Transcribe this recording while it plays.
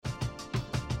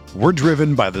We're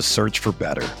driven by the search for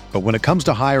better. But when it comes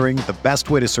to hiring, the best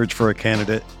way to search for a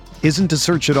candidate isn't to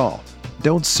search at all.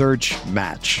 Don't search,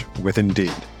 match with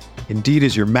Indeed. Indeed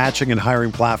is your matching and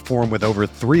hiring platform with over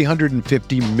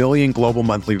 350 million global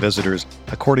monthly visitors,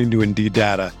 according to Indeed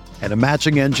data, and a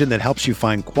matching engine that helps you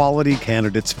find quality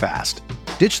candidates fast.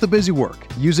 Ditch the busy work.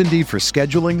 Use Indeed for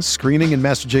scheduling, screening, and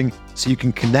messaging so you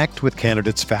can connect with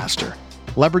candidates faster.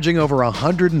 Leveraging over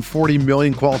 140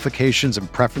 million qualifications and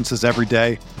preferences every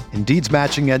day, Indeed's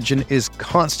matching engine is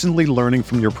constantly learning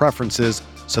from your preferences,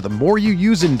 so the more you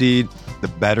use Indeed, the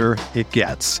better it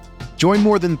gets. Join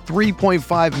more than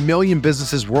 3.5 million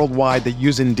businesses worldwide that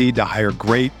use Indeed to hire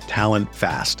great talent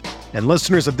fast. And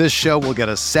listeners of this show will get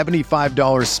a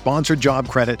 $75 sponsored job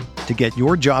credit to get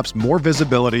your jobs more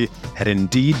visibility at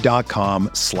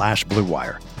Indeed.com/Blue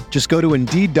Wire. Just go to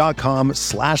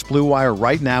Indeed.com/Blue Wire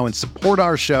right now and support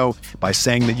our show by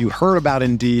saying that you heard about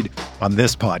Indeed on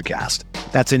this podcast.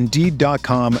 That's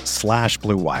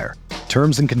Indeed.com/Blue Wire.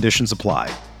 Terms and conditions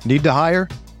apply. Need to hire?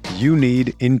 You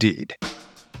need Indeed.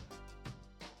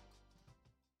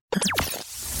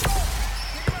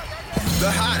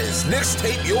 The hottest Knicks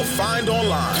tape you'll find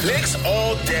online. Knicks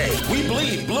all day. We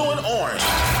bleed blue and orange.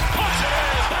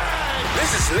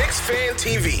 This is Knicks Fan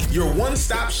TV, your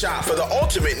one-stop shop for the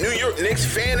ultimate New York Knicks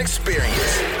fan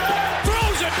experience.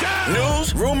 Throws it down.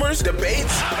 News, rumors,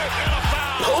 debates,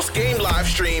 post-game live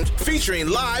streams featuring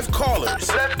live callers.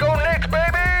 Let's go Knicks,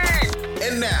 baby!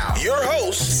 And now, your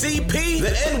host, CP,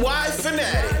 the NY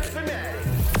Fanatic.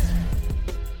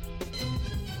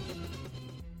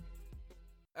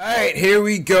 All right, here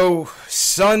we go.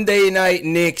 Sunday night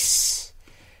Knicks.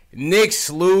 Knicks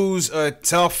lose a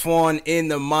tough one in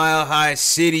the Mile High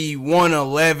City,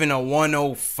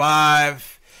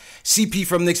 111-105. CP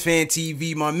from Knicks Fan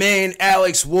TV. My man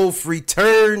Alex Wolf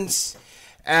returns.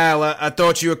 Al, I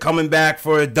thought you were coming back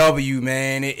for a W,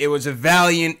 man. It was a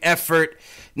valiant effort.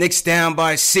 Knicks down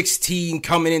by 16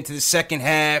 coming into the second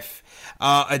half.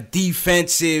 A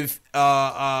defensive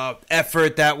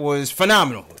effort that was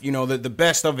phenomenal. You know, the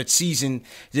best of its season.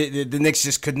 The Knicks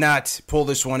just could not pull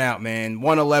this one out, man.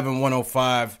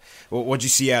 111-105. What'd you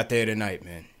see out there tonight,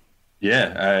 man?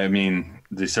 Yeah, I mean,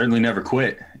 they certainly never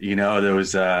quit. You know, there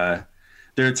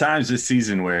are times this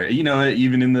season where, you know,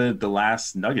 even in the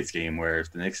last Nuggets game where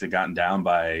if the Knicks had gotten down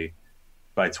by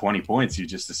 20 points, you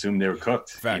just assumed they were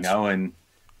cooked. Facts. You know,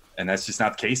 and that's just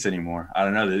not the case anymore. I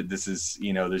don't know. This is,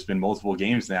 you know, there's been multiple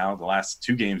games now, the last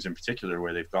two games in particular,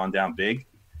 where they've gone down big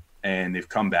and they've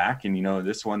come back. And, you know,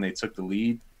 this one they took the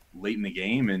lead late in the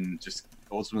game and just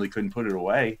ultimately couldn't put it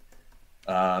away.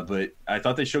 But I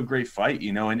thought they showed great fight,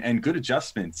 you know, and good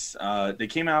adjustments. They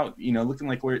came out, you know, looking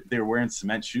like they were wearing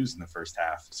cement shoes in the first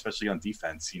half, especially on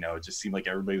defense. You know, it just seemed like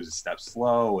everybody was a step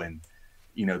slow and,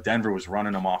 you know, Denver was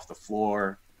running them off the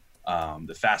floor.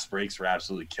 The fast breaks were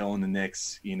absolutely killing the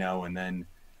Knicks, you know, and then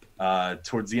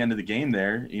towards the end of the game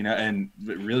there, you know, and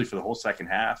really for the whole second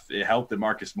half, it helped that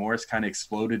Marcus Morris kind of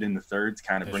exploded in the thirds,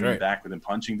 kind of bringing it back within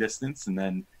punching distance. And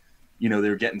then, you know, they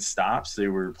were getting stops. They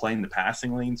were playing the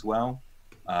passing lanes well.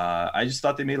 I just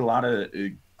thought they made a lot of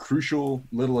crucial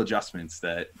little adjustments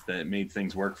that made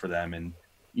things work for them. And,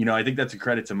 you know, I think that's a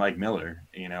credit to Mike Miller.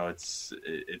 You know, it's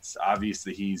obvious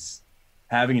that he's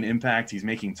having an impact. He's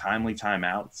making timely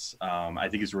timeouts. I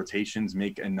think his rotations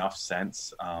make enough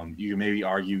sense. You can maybe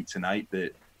argue tonight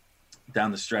that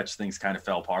down the stretch things kind of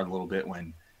fell apart a little bit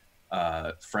when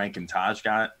Frank and Taj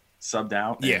got subbed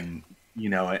out. Yeah. And, you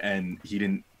know, and he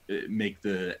didn't make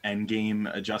the end game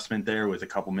adjustment there with a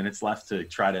couple minutes left to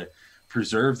try to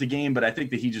preserve the game. But I think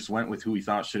that he just went with who he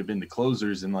thought should have been the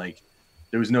closers. And, like,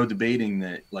 there was no debating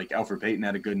that, like, Elfrid Payton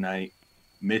had a good night.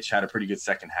 Mitch had a pretty good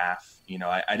second half. You know,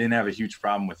 I didn't have a huge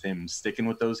problem with him sticking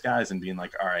with those guys and being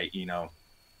like, all right, you know,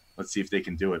 let's see if they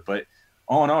can do it. But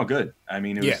all in all, good. I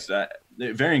mean, it was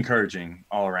very encouraging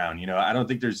all around. You know, I don't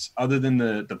think there's, other than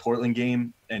the Portland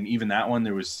game, and even that one,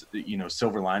 there was, you know,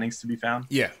 silver linings to be found.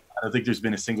 Yeah. I don't think there's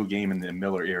been a single game in the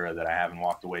Miller era that I haven't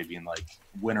walked away being like,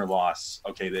 win or loss,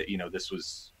 okay, that, you know, this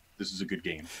is a good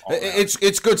game.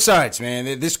 It's good sides,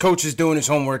 man. This coach is doing his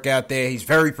homework out there. He's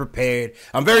very prepared.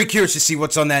 I'm very curious to see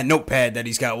what's on that notepad that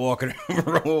he's got walking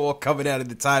coming out of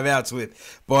the timeouts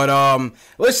with. But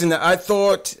listen, I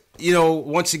thought, you know,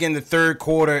 once again, the third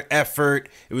quarter effort,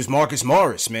 it was Marcus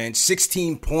Morris, man.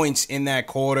 16 points in that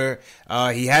quarter.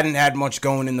 He hadn't had much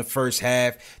going in the first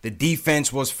half. The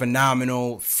defense was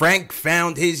phenomenal. Frank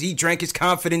he drank his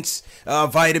confidence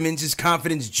vitamins, his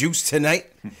confidence juice tonight.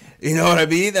 You know what I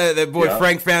mean? That boy, yeah.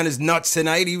 Frank found his nuts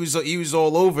tonight. He was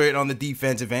all over it on the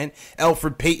defensive end.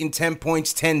 Elfrid Payton, 10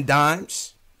 points, 10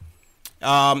 dimes.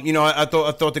 You know, I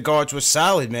thought the guards were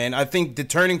solid, man. I think the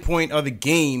turning point of the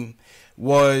game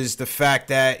was the fact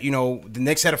that, you know, the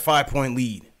Knicks had a 5-point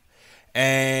lead.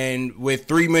 And with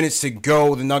 3 minutes to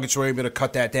go, the Nuggets were able to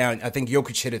cut that down. I think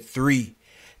Jokic hit a 3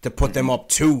 to put them up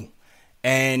 2.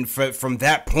 And from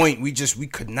that point, we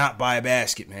could not buy a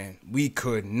basket, man. We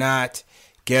could not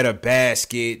get a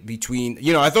basket between,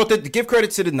 you know, I thought that, to give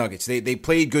credit to the Nuggets, they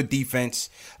played good defense.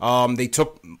 They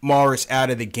took Morris out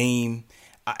of the game.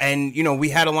 And, you know, we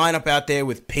had a lineup out there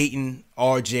with Peyton,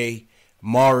 RJ,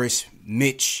 Morris,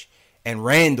 Mitch, and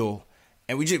Randall,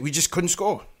 and we just couldn't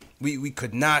score. We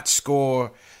could not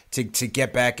score to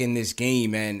get back in this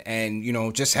game, and you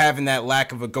know, just having that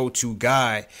lack of a go-to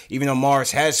guy, even though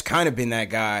Morris has kind of been that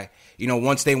guy, you know,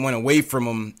 once they went away from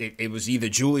him, it was either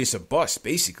Julius or bust,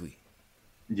 basically.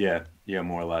 Yeah,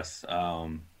 more or less.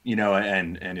 You know,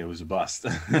 and it was a bust.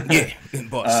 Yeah,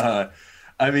 bust.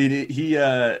 I mean,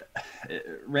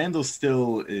 Randall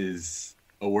still is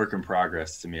a work in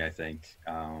progress to me, I think.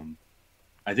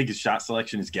 I think his shot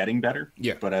selection is getting better,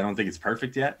 but I don't think it's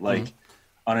perfect yet. Like,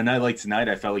 on a night like tonight,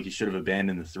 I felt like he should have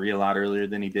abandoned the 3 a lot earlier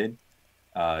than he did,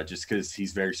 just because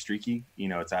he's very streaky. You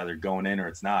know, it's either going in or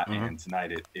it's not, and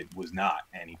tonight it was not.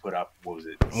 And he put up, what was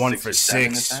it, 1 for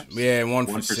 6? Yeah, 1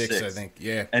 for 6, I think.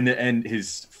 Yeah. And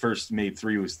his first made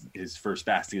 3 was his first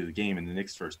basket of the game, and the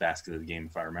Knicks' first basket of the game,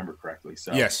 if I remember correctly.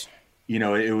 So yes. You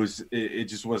know, it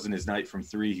just wasn't his night from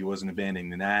 3. He wasn't abandoning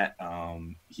the net.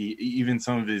 He even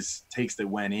some of his takes that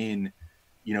went in,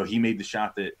 you know, he made the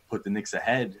shot that put the Knicks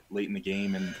ahead late in the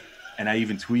game, and I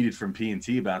even tweeted from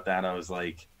P&T about that. I was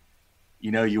like,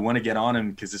 you know, you want to get on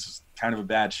him because this was kind of a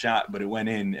bad shot, but it went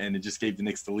in and it just gave the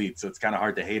Knicks the lead, so it's kind of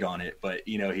hard to hate on it. But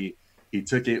you know, he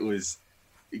took it, was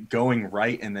going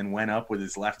right, and then went up with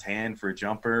his left hand for a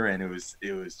jumper, and it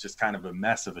was just kind of a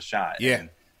mess of a shot. Yeah. And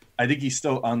I think he's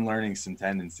still unlearning some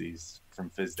tendencies from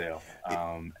Fizdale,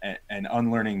 and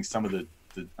unlearning some of the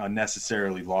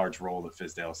unnecessarily large role that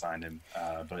Fizdale assigned him.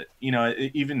 But, you know,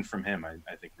 even from him,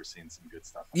 I think we're seeing some good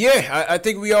stuff. Yeah, I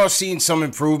think we are seeing some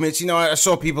improvements. You know, I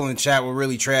saw people in the chat were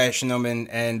really trashing them.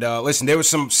 And listen, there was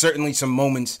certainly some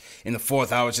moments in the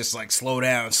fourth I was just like, slow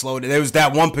down. There was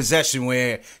that one possession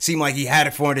where it seemed like he had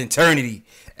it for an eternity.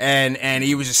 And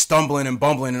he was just stumbling and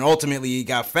bumbling, and ultimately he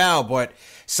got fouled. But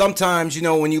sometimes, you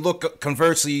know, when you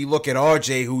conversely, you look at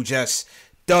RJ, who just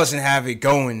doesn't have it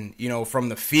going, you know, from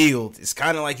the field. It's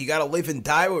kind of like you got to live and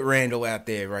die with Randall out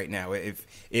there right now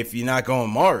if you're not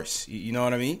going Morris. You know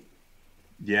what I mean?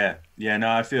 Yeah, no,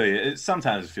 I feel you.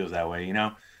 Sometimes it feels that way, you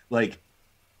know? Like,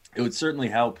 it would certainly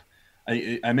help.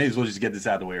 I may as well just get this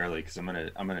out of the way early because I'm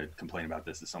gonna complain about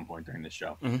this at some point during this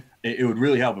show. Mm-hmm. It would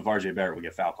really help if RJ Barrett would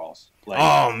get foul calls. Like,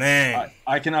 oh man,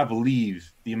 I cannot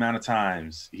believe the amount of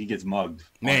times he gets mugged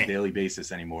on a daily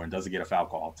basis anymore and doesn't get a foul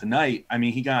call. Tonight, I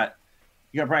mean, he got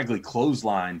practically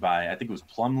clotheslined by, I think it was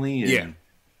Plumlee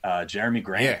and Jeremy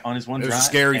Grant on his one drive. It was a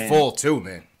scary fall too,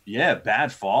 man. Yeah,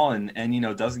 bad fall, and you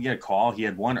know, doesn't get a call. He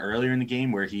had one earlier in the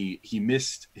game where he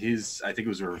missed his, I think it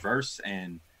was a reverse,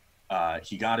 and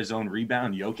he got his own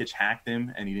rebound. Jokic hacked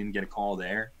him, and he didn't get a call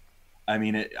there. I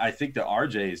mean, I think that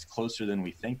RJ is closer than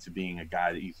we think to being a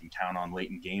guy that you can count on late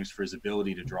in games for his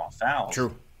ability to draw fouls.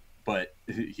 True. But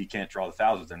he can't draw the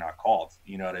fouls if they're not called.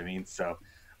 You know what I mean? So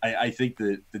I think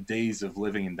that the days of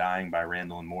living and dying by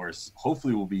Randall and Morris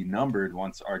hopefully will be numbered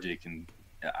once RJ can,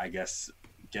 I guess,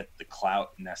 get the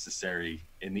clout necessary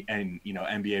in the you know,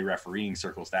 NBA refereeing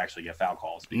circles to actually get foul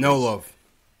calls. Because, no love.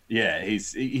 Yeah,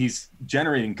 he's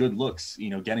generating good looks, you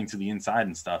know, getting to the inside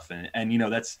and stuff, and you know,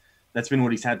 that's been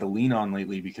what he's had to lean on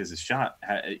lately because his shot,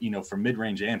 you know, from mid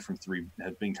range and from 3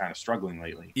 has been kind of struggling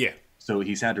lately. Yeah. So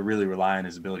he's had to really rely on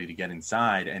his ability to get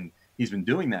inside, and he's been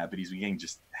doing that, but he's been getting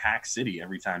just hack city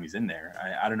every time he's in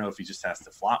there. I don't know if he just has to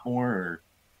flop more or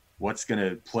what's going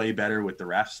to play better with the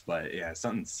refs, but yeah,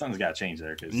 something's got to change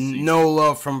there. No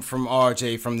love from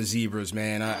RJ from the Zebras,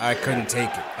 man. I couldn't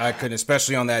take it. I couldn't,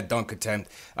 especially on that dunk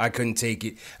attempt. I couldn't take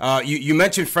it. You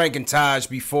mentioned Frank and Taj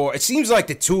before. It seems like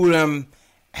the two of them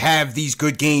have these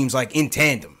good games like in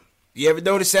tandem. You ever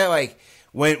notice that? Like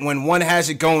when one has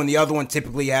it going, the other one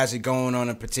typically has it going on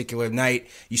a particular night.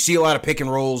 You see a lot of pick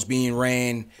and rolls being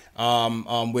ran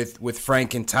with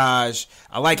Frank and Taj.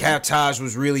 I like how Taj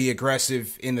was really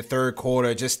aggressive in the third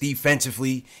quarter, just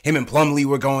defensively. Him and Plumlee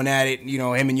were going at it. You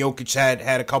know, him and Jokic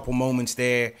had a couple moments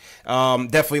there.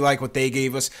 Definitely like what they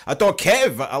gave us. I thought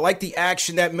I like the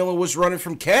action that Miller was running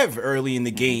from Kev early in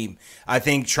the game. I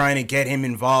think trying to get him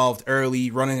involved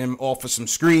early, running him off of some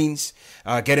screens,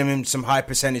 getting him some high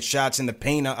percentage shots in the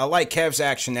paint. I like Kev's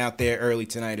action out there early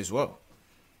tonight as well.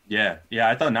 Yeah,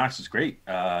 I thought Knox was great.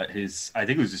 I think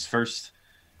it was his first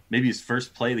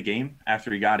play of the game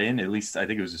after he got in. At least I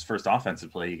think it was his first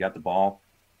offensive play. He got the ball,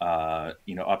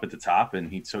 you know, up at the top, and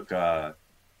he took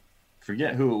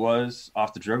forget who it was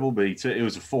off the dribble, but it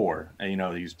was a 4.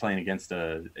 And, he was playing against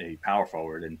a power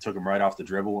forward and took him right off the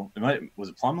dribble. Was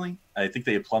it Plumlee? I think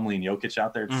they had Plumlee and Jokic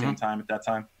out there at the same time at that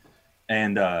time.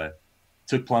 And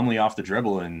took Plumlee off the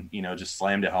dribble and, just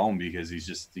slammed it home because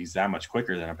he's that much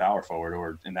quicker than a power forward,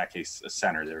 or in that case, a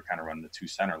center. They were kind of running the 2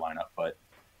 center lineup. But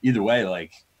either way,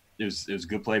 it was a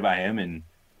good play by him. And,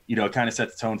 it kind of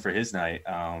set the tone for his night.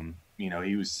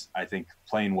 He was, I think,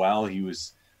 playing well. He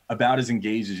was about as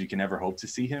engaged as you can ever hope to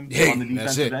see him on the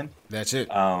defensive end. That's it.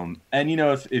 And,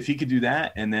 if he could do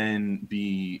that and then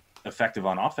be effective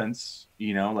on offense,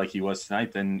 like he was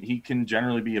tonight, then he can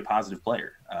generally be a positive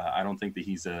player. I don't think that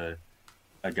he's a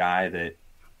guy that,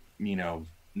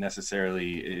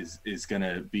 necessarily is going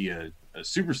to be a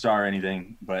superstar or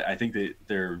anything, but I think that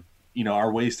there,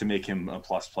 are ways to make him a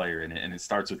plus player, and it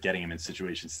starts with getting him in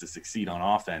situations to succeed on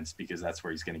offense, because that's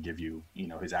where he's going to give you,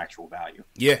 his actual value.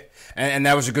 Yeah, and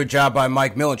that was a good job by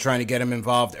Mike Miller trying to get him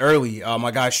involved early.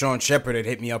 My guy Sean Shepard had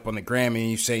hit me up on the gram, and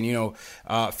he's saying,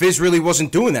 Fizz really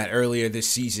wasn't doing that earlier this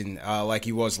season like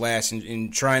he was last,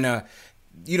 and trying to,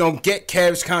 get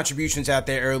Kev's contributions out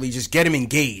there early, just get him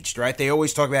engaged, right? They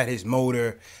always talk about his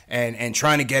motor and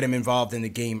trying to get him involved in the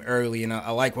game early, and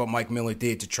I like what Mike Miller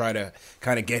did to try to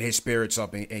kind of get his spirits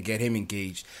up and get him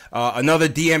engaged. Another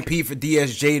DMP for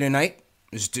DSJ tonight.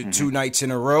 It's 2 nights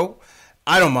in a row.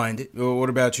 I don't mind it. What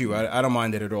about you? I don't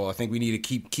mind it at all. I think we need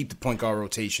to keep the point guard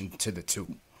rotation to the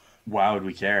 2. Why would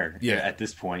we care at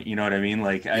this point? You know what I mean?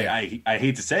 I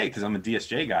hate to say it because I'm a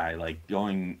DSJ guy,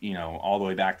 going, all the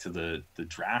way back to the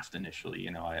draft initially,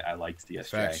 I liked DSJ.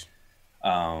 Facts.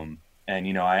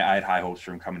 And, I had high hopes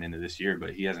for him coming into this year,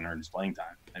 but he hasn't earned his playing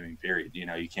time. I mean, period.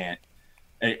 You can't,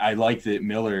 I like that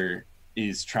Miller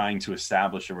is trying to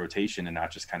establish a rotation and not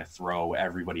just kind of throw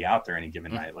everybody out there any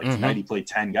given night. Tonight he played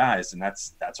 10 guys, and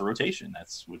that's a rotation.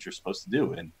 That's what you're supposed to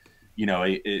do. And,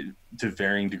 to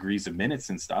varying degrees of minutes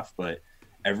and stuff, but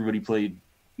everybody played,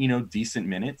 decent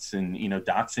minutes. And,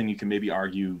 Dotson, you can maybe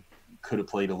argue could have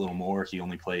played a little more. He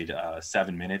only played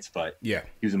 7 minutes, but he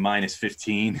was a minus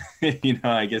 15.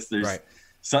 I guess there's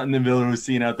something that Miller was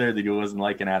seeing out there that he wasn't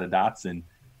liking out of Dotson.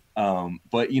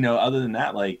 But, other than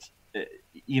that,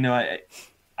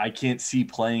 I can't see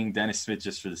playing Dennis Smith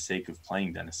just for the sake of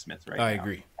playing Dennis Smith right now. I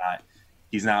agree.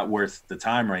 He's not worth the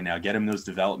time right now. Get him those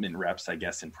development reps, I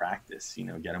guess, in practice.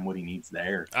 Get him what he needs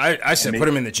there. I said put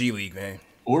him in the G League, man.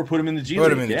 Or put him in the G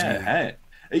League. Hey.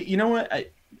 You know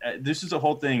what? This is a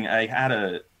whole thing. I had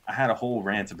a whole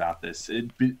rant about this.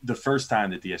 The first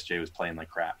time that DSJ was playing like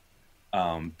crap,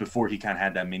 before he kind of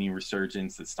had that mini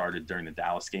resurgence that started during the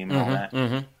Dallas game and all that.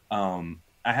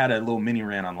 I had a little mini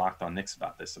rant on Locked On Knicks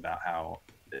about this, about how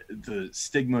the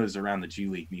stigmas around the G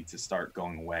League need to start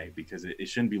going away, because it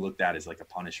shouldn't be looked at as like a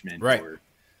punishment or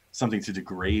something to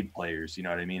degrade players. You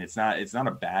know what I mean? It's not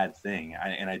a bad thing.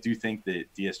 I do think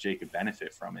that DSJ could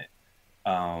benefit from it,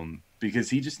 because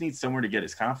he just needs somewhere to get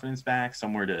his confidence back,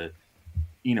 somewhere to,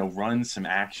 run some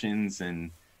actions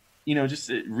and, just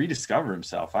rediscover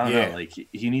himself. I don't know.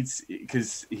 He needs,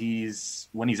 because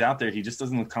when he's out there, he just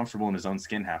doesn't look comfortable in his own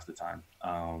skin half the time.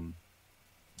 And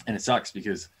it sucks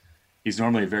because he's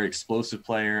normally a very explosive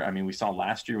player. I mean, we saw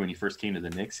last year when he first came to the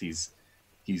Knicks, he's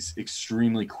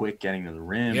extremely quick getting to the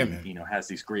rim. Yeah, and, has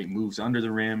these great moves under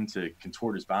the rim to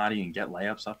contort his body and get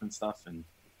layups up and stuff. And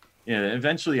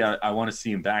eventually I want to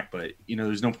see him back, but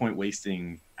there's no point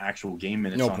wasting actual game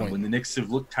minutes on him when the Knicks have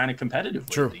looked kind of competitive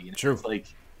lately. True. It's like,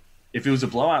 if it was a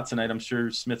blowout tonight, I'm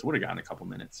sure Smith would have gotten a couple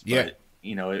minutes. But,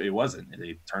 it wasn't.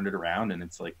 They turned it around, and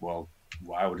it's like, well,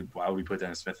 why would we put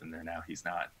Dennis Smith in there now? He's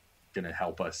not going to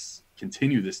help us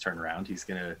continue this turnaround. He's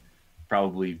going to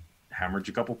probably hemorrhage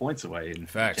a couple points away, and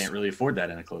can't really afford that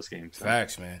in a close game. So.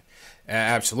 Facts, man.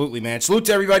 Absolutely, man. Salute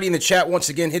to everybody in the chat once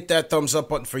again. Hit that thumbs up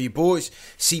button for you boys.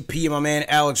 CP and my man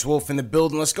Alex Wolf in the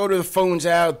building. Let's go to the phones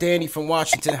out. Danny from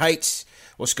Washington Heights.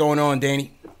 What's going on,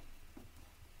 Danny?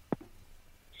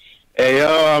 Hey,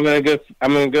 yo, I'm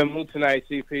in a good mood tonight,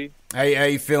 CP. How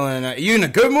you feeling? You in a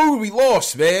good mood? We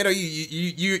lost, man. Or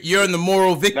you're in the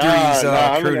moral victories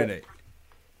crew today?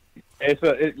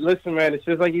 Listen, man, it's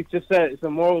just like you just said. It's a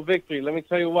moral victory. Let me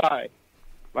tell you why.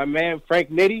 My man Frank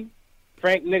Nicolina,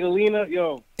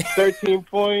 13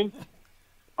 points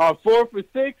on 4 for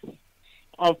 6,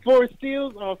 on 4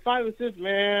 steals, on 5 assists.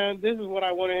 Man, this is what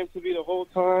I wanted him to be the whole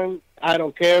time. I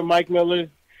don't care.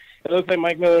 It looks like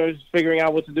Mike Miller is figuring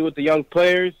out what to do with the young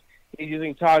players. He's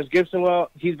using Taj Gibson well.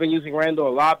 He's been using Randall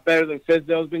a lot better than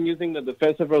Fizdale's been using. The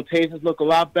defensive rotations look a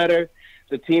lot better.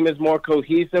 The team is more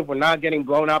cohesive. We're not getting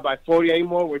blown out by 40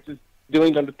 anymore. We're just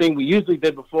doing the thing we usually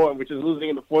did before, which is losing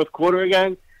in the fourth quarter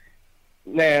again.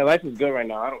 Man, life is good right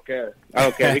now. I don't care.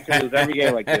 We can lose every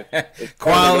game like this.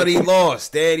 Quality loss.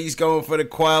 Daddy's going for the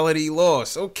quality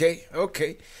loss.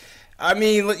 Okay. I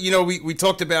mean, we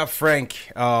talked about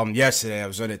Frank yesterday. I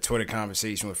was on a Twitter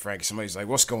conversation with Frank. Somebody's like,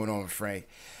 "What's going on with Frank?"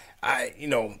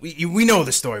 We know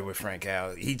the story with Frank,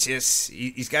 Al.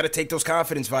 He's got to take those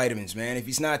confidence vitamins, man. If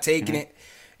he's not taking it,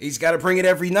 he's got to bring it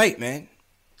every night, man.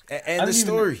 And the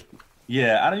story.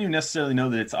 I don't even necessarily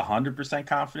know that it's 100%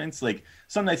 confidence. Like,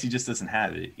 some nights he just doesn't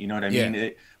have it. You know what I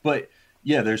mean? But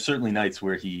there's certainly nights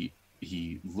where he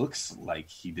looks like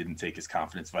he didn't take his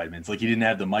confidence vitamins. Like, he didn't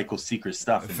have the Michael Secret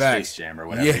stuff in Space Jam or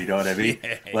whatever. You know what I mean?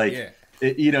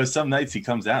 Some nights he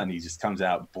comes out and he just comes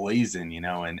out blazing,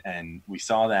 and we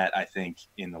saw that, I think,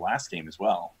 in the last game as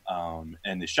well.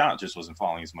 And the shot just wasn't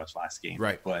falling as much last game.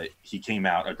 Right. But he came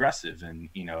out aggressive, and,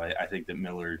 I think that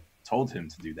Miller told him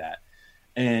to do that.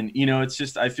 And, it's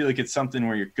just, I feel like it's something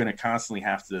where you're going to constantly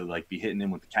have to, like, be hitting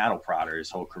him with the cattle prodder his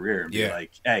whole career and be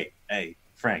like, hey,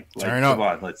 Frank, like, come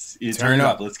on, let's turn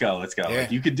up. Let's go. Yeah.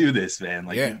 Like, you could do this, man.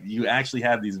 Like, you actually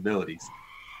have these abilities.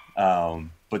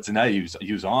 But tonight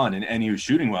he was on and he was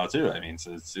shooting well too. I mean,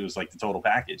 so it was like the total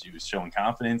package. He was showing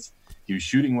confidence. He was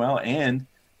shooting well, and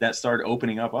that started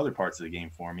opening up other parts of the game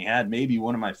for him. He had maybe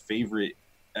one of my favorite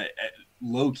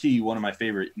low key one of my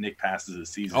favorite Knick passes of the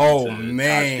season. Oh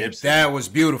man, that was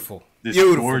beautiful. This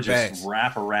beautiful gorgeous pass.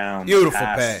 Wrap around, beautiful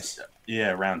pass.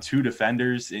 Yeah, around two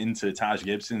defenders into Taj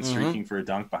Gibson, streaking for a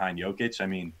dunk behind Jokic. I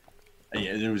mean,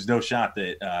 there was no shot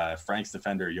that Frank's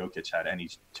defender Jokic had any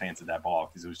chance at that ball,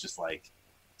 because it was just like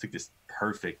took this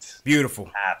perfect, beautiful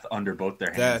path under both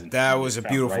their hands. That was a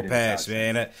beautiful pass,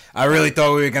 man. I really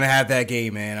thought we were gonna have that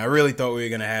game, man. I really thought we were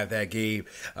gonna have that game.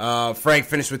 Frank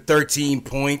finished with 13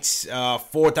 points,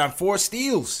 4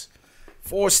 steals.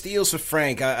 4 steals for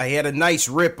Frank. I had a nice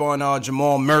rip on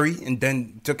Jamal Murray and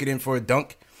then took it in for a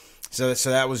dunk. So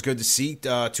that was good to see.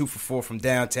 2 for 4 from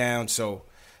downtown. So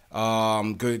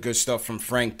good stuff from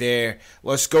Frank there.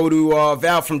 Let's go to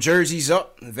Val from Jersey's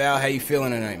up. Val, how you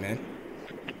feeling tonight, man?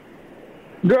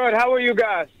 Good. How are you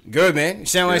guys? Good, man. You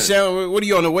sound like what are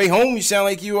you on the way home? You sound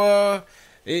like you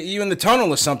in the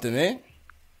tunnel or something, man.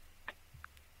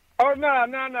 Oh no.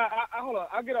 Hold on.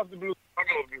 I'll get off the Bluetooth.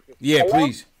 Yeah,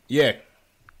 please. Yeah.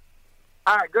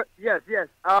 All right, good. Yes.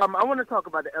 I want to talk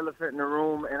about the elephant in the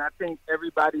room, and I think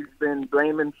everybody's been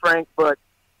blaming Frank, but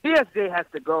DSJ has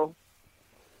to go.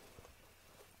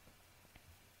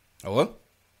 Hello?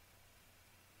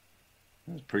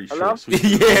 That was pretty Hello? short. Sweet.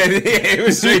 Yeah, it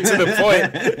was straight to the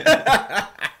point.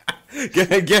 Go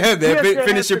ahead, man.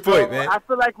 Finish your point, man. I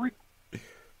feel like we.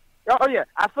 Oh yeah,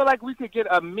 I feel like we could get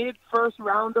a mid-first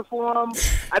rounder for him.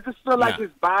 I just feel like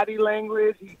his body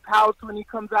language, he pouts when he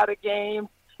comes out of games.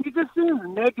 He just seems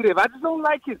negative. I just don't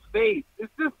like his face.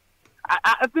 It's just,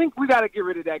 I think we got to get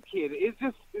rid of that kid. It's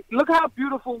just, look how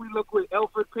beautiful we look with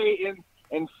Elfrid Payton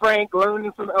and Frank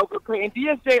learning from Elfrid Payton.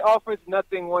 DSJ offers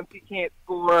nothing once he can't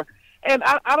score. And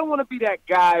I don't want to be that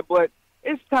guy, but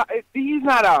he's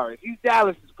not ours. He's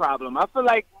Dallas's problem. I feel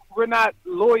like we're not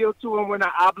loyal to him. We're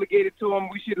not obligated to him.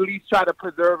 We should at least try to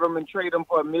preserve him and trade him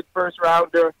for a mid-first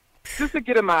rounder just to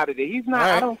get him out of there. He's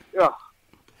not, All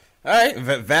right.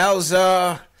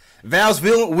 Val's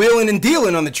wheeling and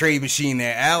dealing on the trade machine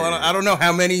there, Al. I don't know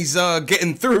how many he's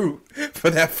getting through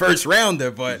for that first rounder,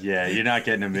 but yeah, you're not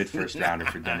getting a mid-first rounder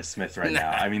for Dennis Smith right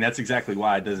now. I mean, that's exactly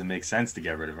why it doesn't make sense to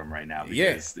get rid of him right now,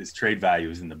 because his trade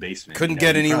value is in the basement. Couldn't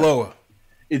get any lower.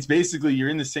 It's basically, you're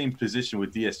in the same position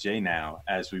with DSJ now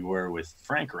as we were with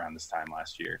Frank around this time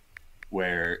last year,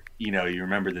 where, you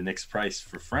remember the Knicks price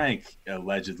for Frank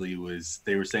allegedly was,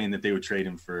 they were saying that they would trade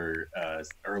him for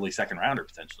early second rounder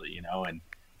potentially,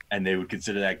 and they would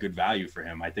consider that good value for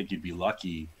him. I think you'd be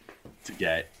lucky to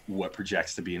get what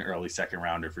projects to be an early second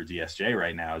rounder for DSJ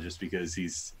right now, just because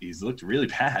he's looked really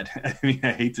bad. I mean,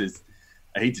 I hate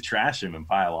to trash him and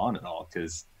pile on it all,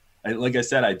 because like I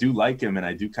said, I do like him, and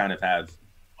I do kind of have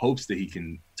hopes that he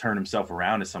can turn himself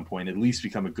around at some point, at least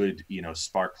become a good,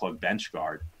 spark plug bench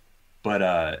guard.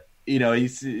 But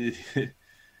he's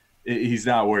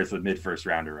not worth a mid-first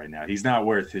rounder right now. He's not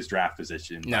worth his draft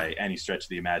position by any stretch of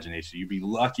the imagination. You'd be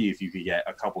lucky if you could get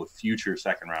a couple of future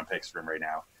second-round picks for him right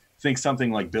now. Think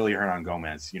something like Billy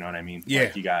Hernan-Gomez, you know what I mean? Yeah.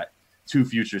 Like, you got 2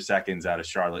 future seconds out of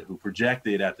Charlotte, who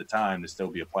projected at the time to still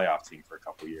be a playoff team for a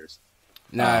couple of years.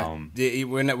 Nah,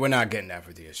 we're not getting that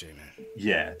for DSJ, man.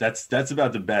 Yeah, that's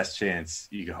about the best chance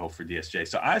you can hope for DSJ.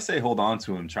 So I say hold on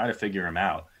to him, try to figure him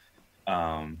out.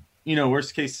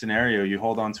 Worst case scenario, you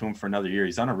hold on to him for another year.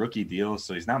 He's on a rookie deal,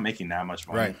 so he's not making that much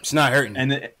money. Right, it's not hurting.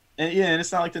 And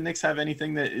it's not like the Knicks have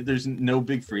anything there's no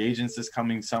big free agents this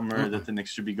coming summer that the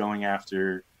Knicks should be going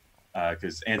after.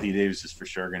 because Anthony Davis is for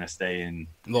sure going to stay in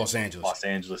Los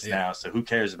Angeles now. So who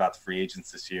cares about the free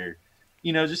agents this year?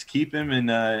 Just keep him. And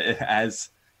as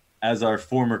our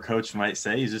former coach might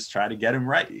say, you just try to get him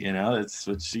right. It's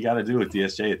what you got to do with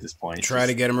DSJ at this point. Try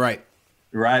to get him right.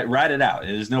 Ride it out.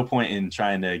 There's no point in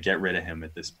trying to get rid of him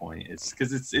at this point. It's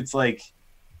because it's like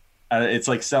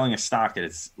selling a stock at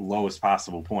its lowest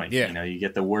possible point. Yeah. You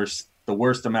get the worst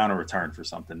amount of return for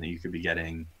something that you could be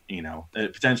getting, a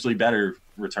potentially better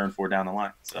return for down the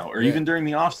line. So, or even during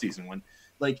the off season when,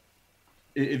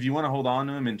 if you want to hold on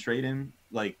to him and trade him,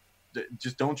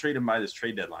 just don't trade him by this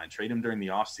trade deadline. Trade him during the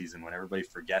offseason when everybody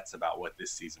forgets about what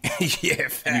this season was. Yeah,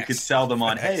 facts. And you could sell them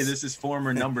on, hey, this is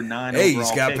former number 9 hey, overall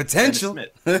he's got pick, potential. yeah,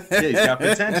 he's got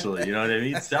potential. You know what I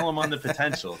mean? Sell them on the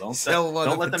potential. Don't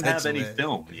let them have any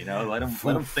film. Let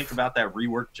them think about that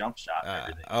reworked jump shot and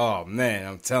everything. Oh, man,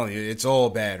 I'm telling you, it's all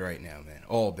bad right now, man.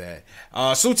 All bad.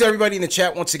 Salute to everybody in the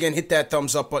chat. Once again, hit that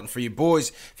thumbs up button for you boys.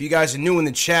 If you guys are new in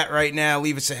the chat right now,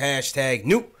 leave us a hashtag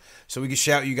new, so we can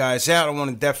shout you guys out. I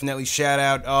want to definitely shout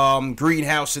out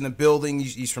Greenhouse in the building.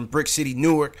 He's from Brick City,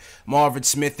 Newark. Marvin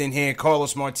Smith in here.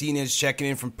 Carlos Martinez checking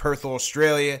in from Perth,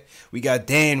 Australia. We got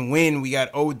Dan Wynn. We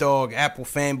got O-Dog, Apple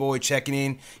Fanboy checking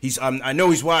in. I know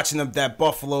he's watching that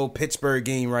Buffalo-Pittsburgh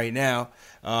game right now.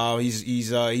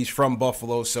 He's from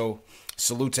Buffalo, so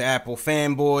salute to Apple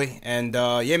Fanboy. And,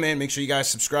 yeah, man, make sure you guys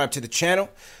subscribe to the channel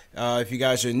if you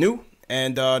guys are new.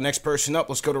 And next person up,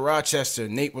 let's go to Rochester.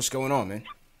 Nate, what's going on, man?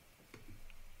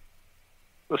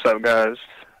 What's up, guys?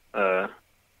 A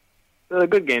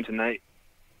good game tonight,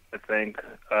 I think.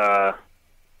 I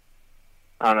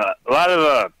don't know. A lot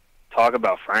of talk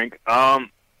about Frank. It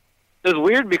was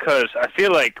weird because I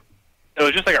feel like it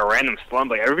was just like a random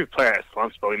slump. Like, every player has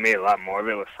slumps, but we made a lot more of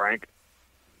it with Frank.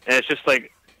 And it's just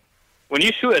like, when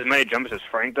you shoot as many jumpers as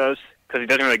Frank does, because he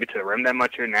doesn't really get to the rim that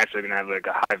much, you're naturally going to have like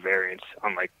a high variance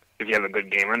on like if you have a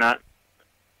good game or not.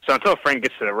 So until Frank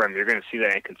gets to the rim, you're going to see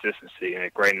that inconsistency. And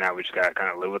like right now, we just got to kind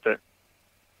of live with it.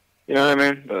 You know what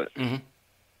I mean? But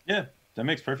yeah, that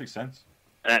makes perfect sense.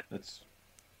 That's.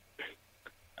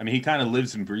 I mean, he kind of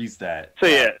lives and breathes that. So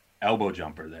yeah, elbow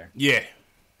jumper there. Yeah.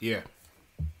 Go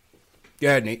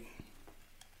ahead, Nate.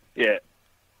 Yeah.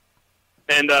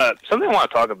 And something I want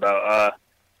to talk about.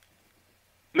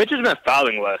 Mitch has been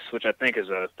fouling less, which I think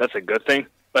that's a good thing.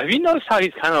 But have you noticed how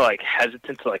he's kind of like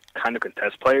hesitant to like kind of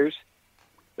contest players?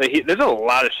 Like there's a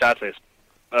lot of shots,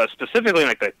 specifically in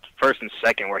like the first and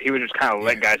second, where he would just kind of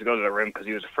let guys go to the rim because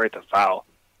he was afraid to foul.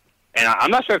 And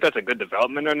I'm not sure if that's a good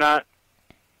development or not.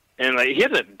 And like he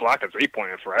hasn't blocked a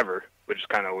 3-pointer forever, which is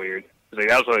kind of weird. Like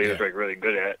that was what he was like really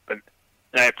good at. But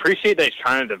and I appreciate that he's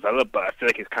trying to develop, but I feel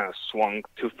like he's kind of swung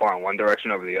too far in one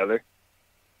direction over the other.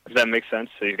 If that makes sense.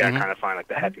 So he's got to kind of find like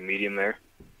the happy medium there.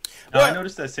 No, I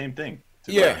noticed that same thing.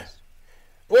 Yeah.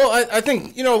 Well, I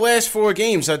think, last 4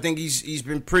 games, I think he's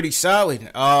been pretty solid.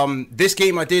 This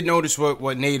game, I did notice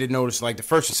what Nate had noticed, like the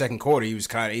first and second quarter, he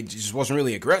just wasn't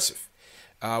really aggressive.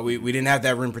 We didn't have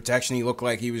that rim protection. He looked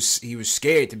like he was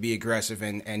scared to be aggressive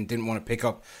and didn't want to pick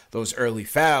up those early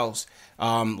fouls.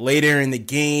 Later in the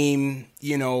game,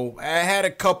 I had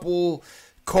a couple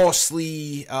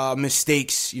costly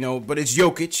mistakes, but it's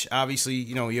Jokic. Obviously,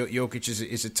 Jokic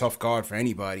is a tough guard for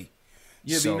anybody.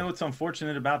 Yeah, but what's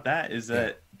unfortunate about that is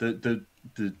that the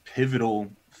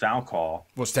pivotal foul call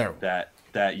was terrible. That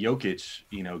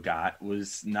Jokic, got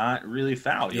was not really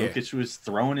foul. Yeah. Jokic was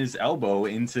throwing his elbow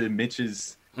into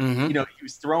Mitch's, he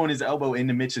was throwing his elbow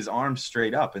into Mitch's arm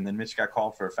straight up, and then Mitch got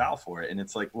called for a foul for it. And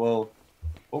it's like, well,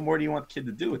 what more do you want the kid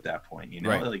to do at that point?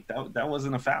 Right. Like that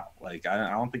wasn't a foul. Like I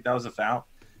don't think that was a foul.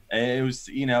 It was,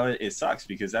 it sucks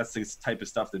because that's the type of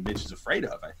stuff that Mitch is afraid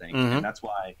of, I think, and that's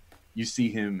why you see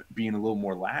him being a little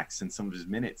more lax in some of his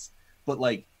minutes. But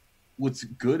like, what's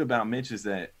good about Mitch is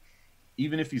that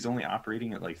even if he's only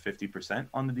operating at like 50%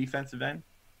 on the defensive end,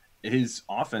 his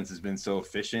offense has been so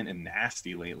efficient and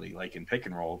nasty lately, like in pick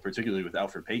and roll, particularly with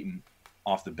Elfrid Payton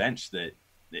off the bench, that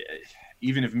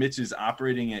even if Mitch is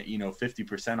operating at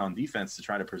 50% on defense to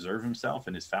try to preserve himself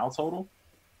and his foul total,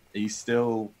 he's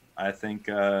still, I think,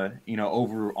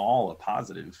 overall a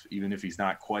positive, even if he's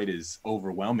not quite as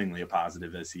overwhelmingly a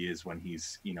positive as he is when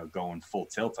he's, going full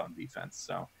tilt on defense.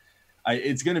 So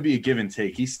it's going to be a give and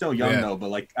take. He's still young though, but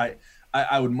like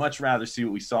I would much rather see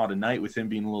what we saw tonight with him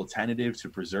being a little tentative to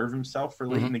preserve himself for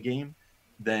late in the game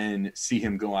than see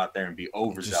him go out there and be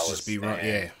overzealous.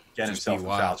 get himself in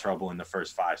foul trouble in the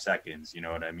first 5 seconds. You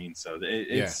know what I mean? So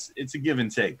it's a give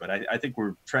and take, but I think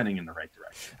we're trending in the right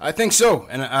direction. I think so,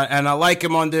 and I like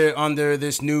him under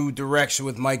this new direction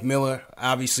with Mike Miller.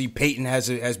 Obviously, Peyton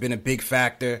has been a big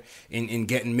factor in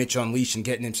getting Mitch unleashed and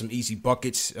getting him some easy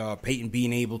buckets. Peyton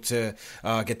being able to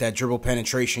get that dribble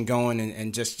penetration going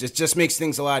and just makes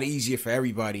things a lot easier for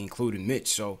everybody, including Mitch.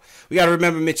 So we got to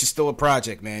remember Mitch is still a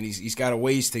project, man. He's got a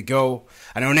ways to go.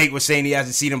 I know Nate was saying he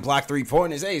hasn't seen him block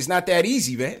 3-pointers. Hey, it's not that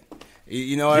easy, man.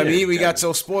 You know what I mean? We got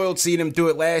so spoiled seeing him do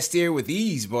it last year with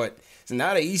ease, but it's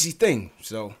not an easy thing.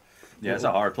 So yeah, it's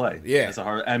a hard play. Yeah, it's a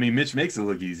hard. I mean, Mitch makes it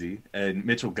look easy, and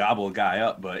Mitch will gobble a guy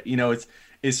up. But you know,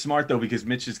 it's smart though because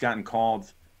Mitch has gotten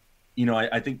called. You know,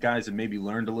 I think guys have maybe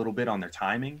learned a little bit on their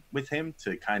timing with him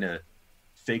to kind of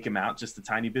fake him out just a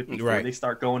tiny bit before they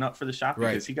start going up for the shot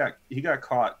because he got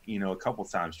caught, you know, a couple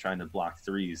times trying to block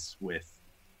threes with.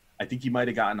 I think he might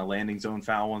have gotten a landing zone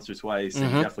foul once or twice, and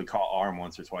he definitely caught arm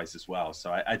once or twice as well.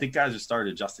 So I think guys have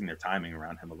started adjusting their timing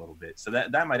around him a little bit. So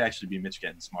that might actually be Mitch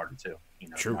getting smarter too. You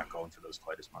know, not going for those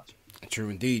quite as much. True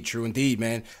indeed,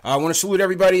 man. I want to salute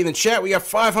everybody in the chat. We got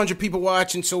 500 people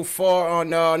watching so far on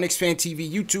Knicks Fan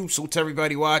TV YouTube. Salute to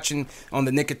everybody watching on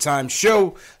the Nick of Time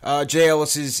show. Jay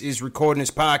Ellis is recording his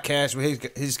podcast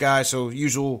with his guys, so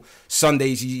usual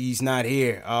Sundays he's not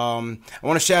here. I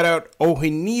want to shout out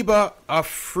Oheniba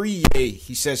Afriye.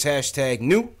 He says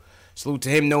 #new. Salute to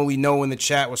him. Noli know in the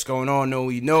chat. What's going on?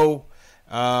 Noli know.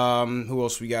 Who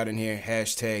else we got in here?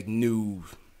 #new.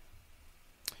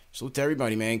 Salute to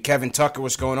everybody, man. Kevin Tucker,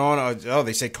 what's going on?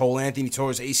 They say Cole Anthony tore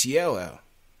his ACL out.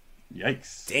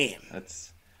 Yikes! Damn.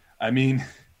 I mean,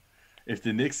 if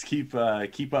the Knicks keep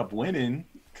up winning,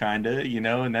 kinda, you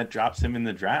know, and that drops him in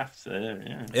the draft.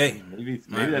 Yeah. Hey, maybe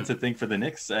that's a thing for the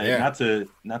Knicks. Not to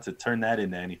turn that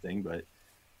into anything, but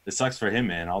it sucks for him,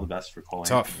 man. All the best for Cole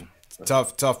Anthony.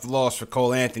 Tough loss for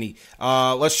Cole Anthony.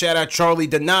 Let's shout out Charlie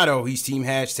Donato. He's team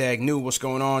 #new. What's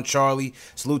going on, Charlie?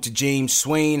 Salute to James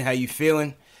Swain. How you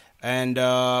feeling? And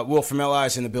Will from LI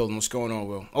is in the building. What's going on,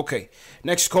 Will? Okay.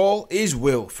 Next call is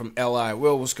Will from LI.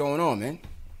 Will, what's going on, man?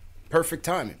 Perfect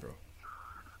timing, bro.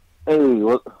 Hey,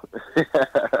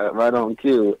 right on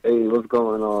cue. Hey, what's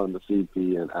going on, the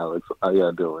CP and Alex? How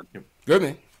y'all doing? Good,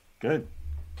 man. Good.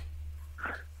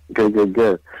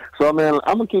 Good. So, man,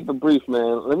 I'm going to keep it brief,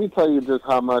 man. Let me tell you just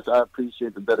how much I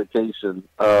appreciate the dedication.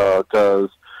 Because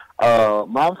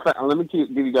let me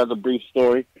give you guys a brief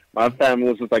story. My family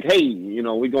was just like, hey, you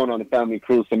know, we're going on a family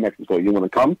cruise to Mexico. You want to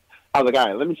come? I was like, all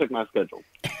right, let me check my schedule.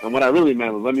 And what I really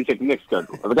meant was, let me check the Knicks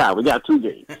schedule. I was like, all right, we got 2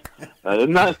 games.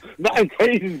 Nothing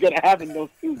crazy is going to happen in those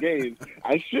 2 games.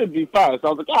 I should be fine. So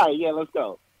I was like, all right, yeah, let's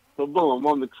go. So, boom, I'm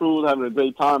on the cruise having a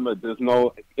great time, but there's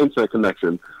no internet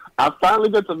connection. I finally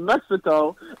get to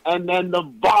Mexico, and then the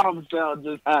bombshell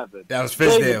just happened. That was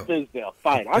Fizdale. Fizdale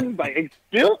fight. I'm just like, it's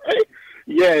still?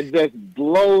 Yeah, it just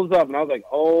blows up. And I was like,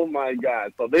 oh, my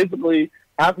God. So basically,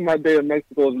 half of my day in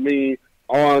Mexico is me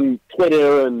on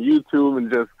Twitter and YouTube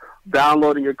and just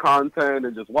downloading your content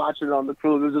and just watching it on the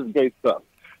cruise. It's just great stuff.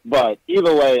 But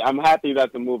either way, I'm happy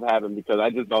that the move happened because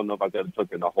I just don't know if I could have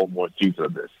taken a whole more season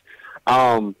of this.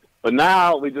 But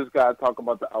now we just got to talk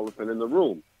about the elephant in the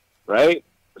room, right?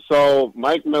 So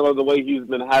Mike Miller, the way he's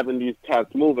been having these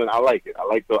cats moving, I like it. I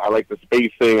like the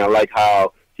spacing. I like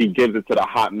how he gives it to the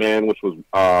hot man, which was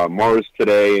Morris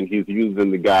today, and he's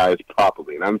using the guys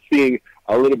properly. And I'm seeing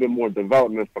a little bit more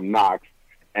development from Knox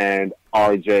and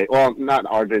RJ. Well, not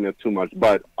RJ not too much,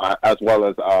 but as well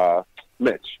as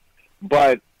Mitch.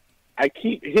 But I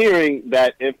keep hearing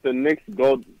that if the Knicks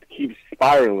keep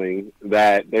spiraling,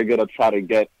 that they're going to try to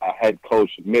get a head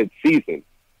coach mid-season.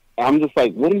 I'm just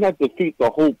like, wouldn't that defeat the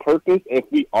whole purpose if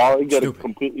we are going to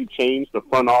completely change the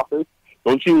front office?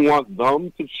 Don't you want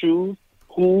them to choose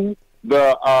who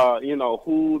that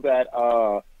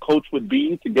coach would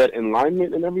be to get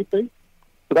alignment and everything?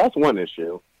 So that's one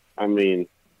issue. I mean,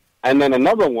 and then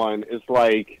another one is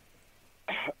like,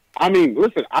 I mean,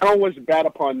 listen, I don't wish bad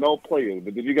upon no players,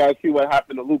 but did you guys see what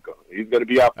happened to Luka? He's going to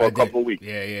be out for a couple of weeks.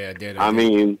 Yeah, I did. I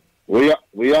mean,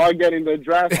 we are getting the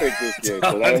draft pick this year.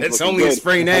 So it's only a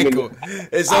sprained ankle.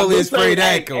 It's only a sprained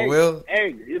ankle, Will.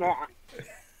 Hey, you know,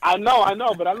 I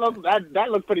know, but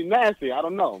that looked pretty nasty. I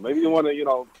don't know. Maybe you want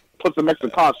to, put some extra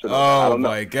caution. Oh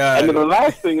my God! And then the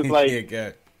last thing is like,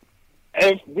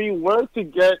 if we were to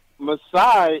get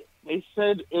Masai, they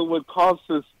said it would cost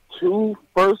us 2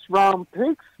 first-round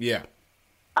picks. Yeah.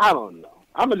 I don't know.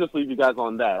 I'm going to just leave you guys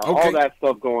on that. Okay. All that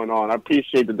stuff going on. I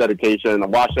appreciate the dedication. I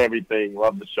watch everything.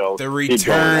 Love the show. The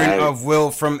return of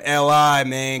Will from LI,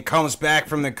 man. Comes back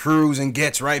from the cruise and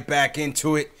gets right back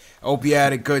into it. Hope you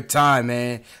had a good time,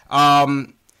 man.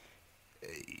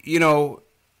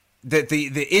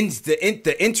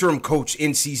 the interim coach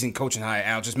in season coaching hire,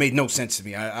 Al, just made no sense to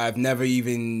me. I've never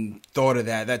even thought of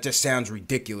that. That just sounds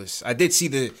ridiculous. I did see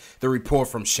the report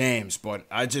from Shams, but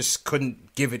I just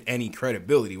couldn't give it any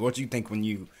credibility. What do you think when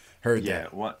you heard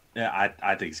that?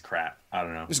 I think it's crap. I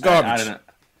don't know. It's garbage. I don't know.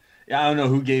 Yeah, I don't know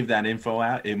who gave that info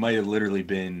out. It might have literally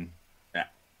been.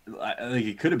 Like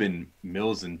it could have been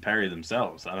Mills and Perry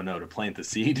themselves. I don't know, to plant the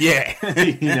seed. Yeah,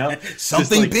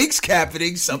 something big's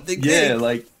happening. Something big. Yeah,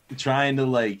 like trying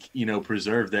to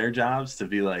preserve their jobs, to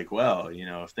be like, well,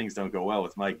 if things don't go well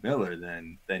with Mike Miller,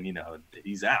 then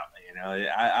he's out.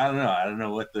 I don't know. I don't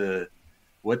know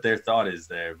what their thought is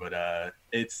there, but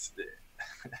it's.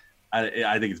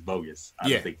 I think it's bogus. I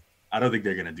don't think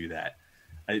they're gonna do that.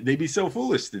 They'd be so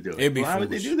foolish to do it. Why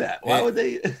would they do that? Why would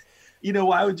they?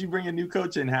 Why would you bring a new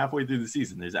coach in halfway through the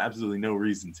season? There's absolutely no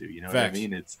reason to. You know Facts. What I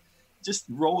mean? It's just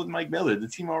roll with Mike Miller. The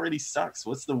team already sucks.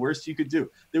 What's the worst you could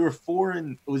do? They were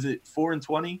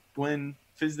 4-20 when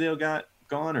Fizdale got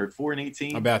gone, or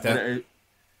 4-18? About that.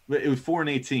 But it was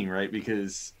 4-18, right?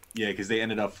 Because they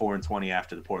ended up 4-20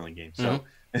 after the Portland game. So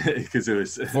because it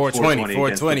was 4-20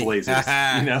 against the Blazers.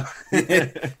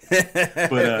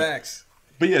 Facts.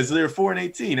 But yeah, so they're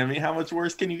 4-18. I mean, how much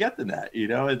worse can you get than that?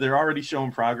 They're already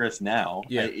showing progress now.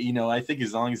 Yeah. I think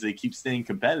as long as they keep staying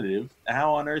competitive,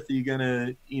 how on earth are you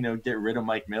gonna, get rid of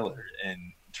Mike Miller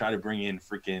and try to bring in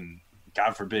freaking,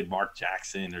 God forbid, Mark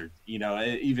Jackson, or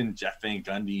even Jeff Van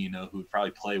Gundy, who would probably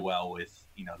play well with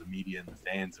the media and the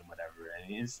fans and whatever. I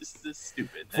mean, it's just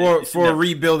stupid. For a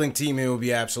rebuilding team, it would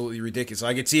be absolutely ridiculous.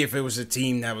 I could see if it was a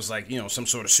team that was like, some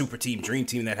sort of super team, dream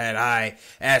team that had high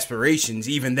aspirations.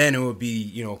 Even then, it would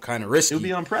be, kind of risky. It would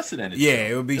be unprecedented. Yeah,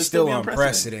 it would be still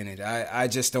unprecedented. I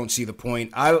just don't see the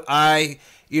point. I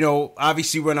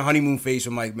obviously we're in a honeymoon phase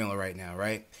with Mike Miller right now,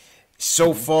 right?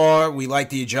 So far, we like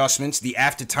the adjustments. The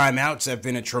after timeouts have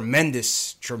been a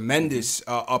tremendous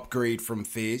upgrade from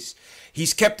Fizz.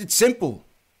 He's kept it simple.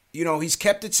 He's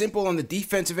kept it simple on the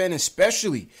defensive end,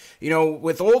 especially,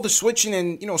 with all the switching,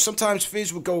 and, sometimes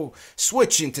Fizz would go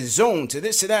switch into zone to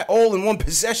this to that, all in one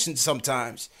possession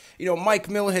sometimes. Mike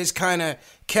Miller has kind of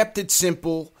kept it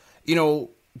simple,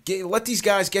 let these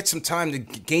guys get some time to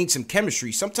gain some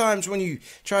chemistry. Sometimes when you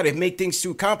try to make things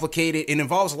too complicated, it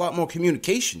involves a lot more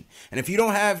communication. And if you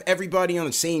don't have everybody on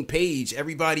the same page,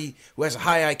 everybody who has a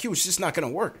high IQ, it's just not going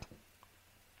to work.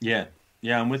 Yeah.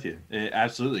 Yeah, I'm with you.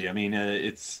 Absolutely. I mean,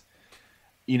 it's,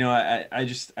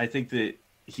 I think that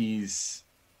he's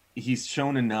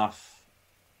shown enough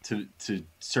to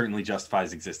certainly justify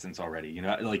his existence already,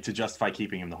 to justify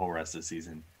keeping him the whole rest of the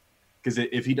season. Because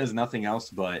if he does nothing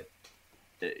else but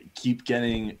keep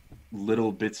getting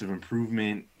little bits of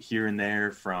improvement here and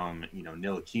there from,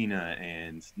 Ntilikina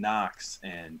and Knox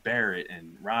and Barrett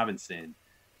and Robinson,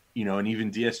 and even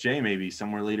DSJ maybe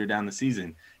somewhere later down the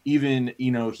season. Even,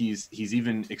 he's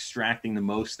even extracting the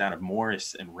most out of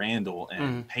Morris and Randall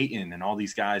and Peyton and all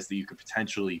these guys that you could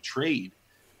potentially trade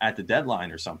at the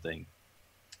deadline or something.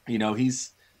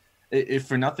 He's, if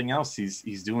for nothing else,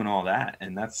 he's doing all that,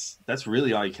 and that's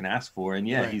really all you can ask for. And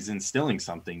yeah, He's instilling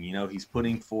something. He's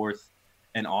putting forth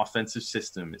an offensive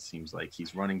system. It seems like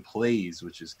he's running plays,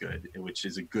 which is good, which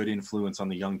is a good influence on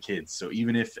the young kids. So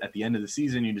even if at the end of the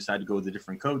season you decide to go with a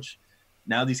different coach,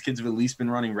 now these kids have at least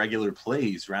been running regular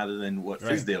plays rather than what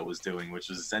Fizdale was doing, which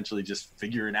was essentially just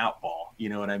figuring out ball. You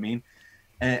know what I mean?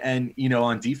 And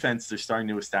on defense, they're starting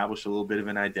to establish a little bit of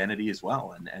an identity as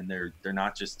well, and they're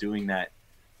not just doing that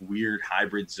weird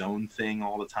hybrid zone thing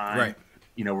all the time. Right.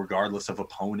 Regardless of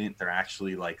opponent, they're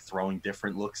actually like throwing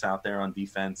different looks out there on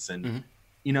defense, and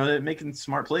they're making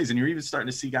smart plays. And you're even starting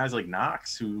to see guys like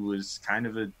Knox, who was kind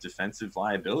of a defensive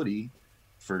liability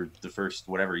for the first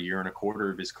year and a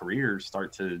quarter of his career,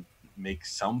 start to make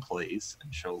some plays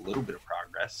and show a little bit of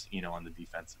progress, on the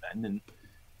defensive end. And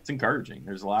it's encouraging.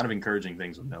 There's a lot of encouraging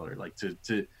things with Miller. Like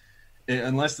to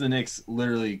unless the Knicks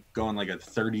literally go on like a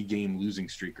 30-game losing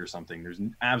streak or something, there's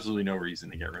absolutely no reason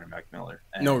to get rid of Mike Miller.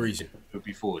 And no reason. It would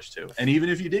be foolish to. And even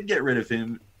if you did get rid of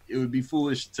him, it would be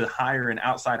foolish to hire an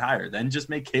outside hire. Then just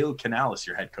make Caleb Canales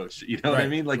your head coach. You know what I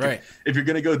mean? Like if you're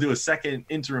going to go do a second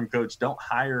interim coach, don't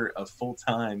hire a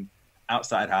full-time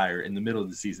outside hire in the middle of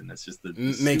the season. That's just the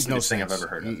makes no thing sense. I've ever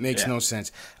heard of. Makes no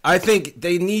sense. I think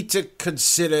they need to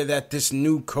consider that this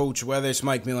new coach, whether it's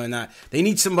Mike Miller or not, they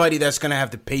need somebody that's going to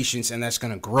have the patience and that's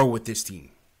going to grow with this team.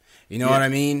 You know what I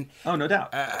mean? Oh, no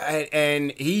doubt.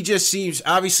 And he just seems,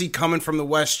 obviously coming from the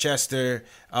Westchester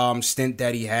stint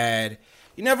that he had,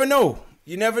 you never know.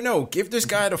 You never know. Give this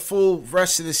guy the full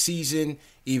rest of the season.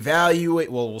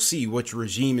 Evaluate. Well, we'll see which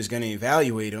regime is going to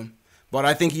evaluate him. But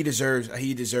I think he deserves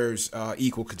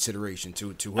equal consideration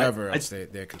to whoever else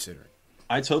they're considering.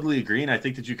 I totally agree, and I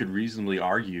think that you could reasonably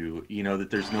argue, that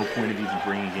there's no point of even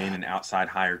bringing in an outside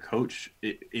hire coach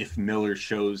if Miller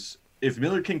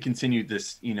can continue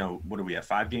this. What do we have?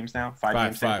 5 games now?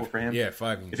 5-game sample for him. Yeah,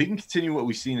 5 games. If he can continue what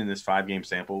we've seen in this 5-game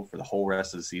sample for the whole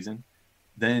rest of the season,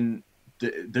 then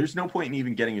there's no point in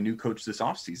even getting a new coach this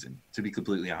offseason, to be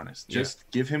completely honest. Just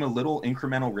give him a little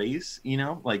incremental raise,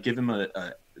 like give him a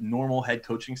normal head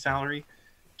coaching salary,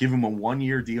 give him a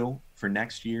 1-year deal for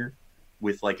next year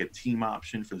with like a team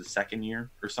option for the second year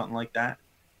or something like that,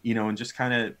 and just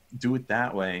kind of do it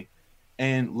that way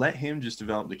and let him just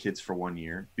develop the kids for 1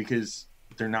 year, because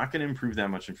they're not going to improve that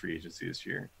much in free agency this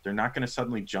year. They're not going to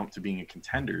suddenly jump to being a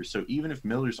contender. So even if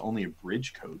Miller's only a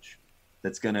bridge coach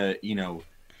that's going to,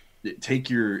 take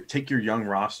your young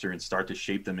roster and start to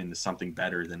shape them into something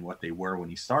better than what they were when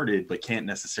he started, but it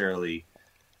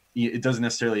doesn't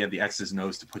necessarily have the X's and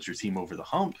O's to put your team over the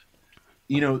hump,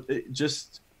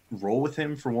 just roll with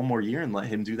him for 1 more year and let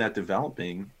him do that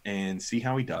developing and see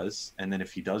how he does. And then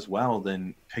if he does well,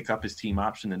 then pick up his team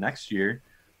option the next year.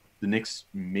 The Knicks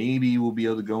maybe will be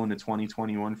able to go into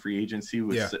 2021 free agency.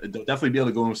 They'll definitely be able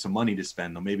to go in with some money to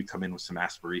spend. They'll maybe come in with some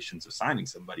aspirations of signing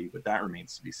somebody, but that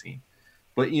remains to be seen.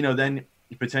 But, then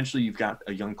potentially you've got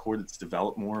a young core that's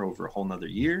developed more over a whole nother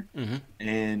year. Mm-hmm.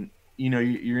 And,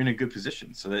 you're in a good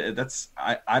position. So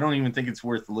I don't even think it's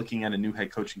worth looking at a new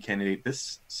head coaching candidate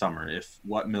this summer if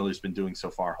what Miller's been doing so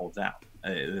far holds out.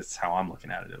 That's how I'm looking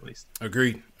at it, at least.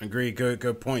 Agreed.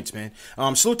 Good points, man.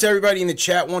 Salute to everybody in the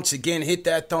chat. Once again, hit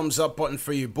that thumbs up button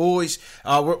for your boys.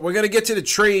 We're going to get to the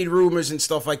trade rumors and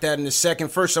stuff like that in a second.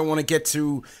 First, I want to get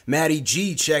to Matty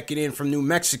G checking in from New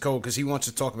Mexico because he wants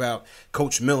to talk about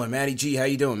Coach Miller. Matty G, how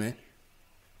you doing, man?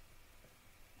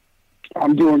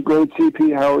 I'm doing great,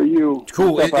 CP. How are you?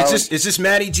 Cool. Is this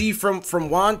Matty G from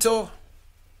Wanto?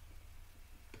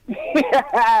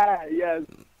 Yes.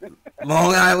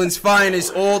 Long Island's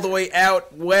finest, all the way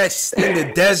out west in the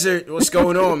desert. What's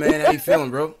going on, man? How you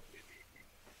feeling, bro?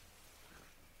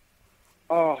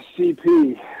 Oh,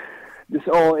 CP, this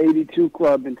all 82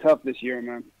 club been tough this year,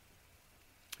 man.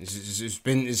 It's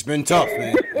been tough,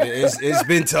 man. It's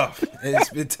been tough. It's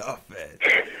been tough, man.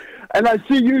 And I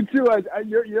see you too.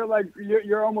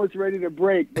 You're almost ready to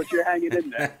break, but you're hanging in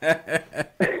there.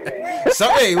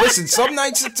 Hey, listen. Some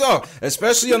nights are tough,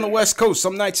 especially on the West Coast.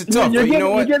 Some nights are tough. But you know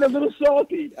what? You're getting a little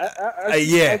salty.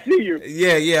 I see you.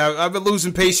 Yeah. I've been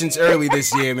losing patience early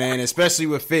this year, man, especially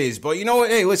with Fizz. But you know what?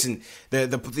 Hey, listen.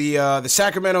 The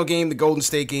Sacramento game, the Golden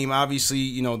State game.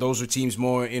 Obviously, those are teams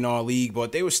more in our league,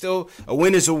 but they were still a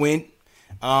win is a win.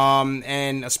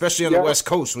 And especially on the West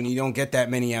Coast when you don't get that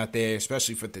many out there,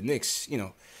 especially for the Knicks,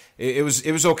 it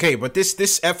was okay. But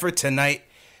this effort tonight,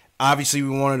 obviously we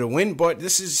wanted to win, but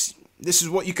this is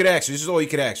what you could ask for. This is all you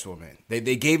could ask for, man.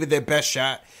 They gave it their best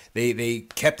shot. They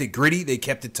kept it gritty, they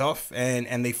kept it tough,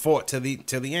 and they fought till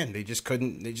the end. They just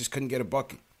couldn't get a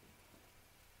bucket.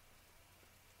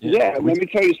 Yeah, let me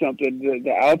tell you something.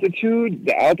 The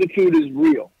altitude is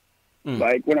real.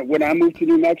 Like when I moved to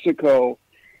New Mexico,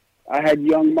 I had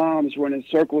young moms running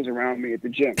circles around me at the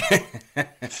gym.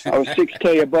 I was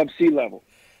 6K above sea level.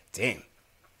 Damn.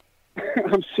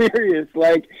 I'm serious.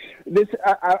 Like this,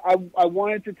 I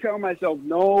wanted to tell myself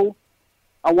no.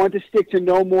 I want to stick to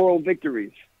no moral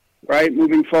victories, right,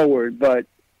 moving forward. But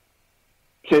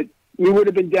we would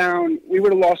have been down. We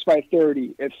would have lost by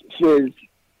 30 if Fizz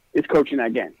is coaching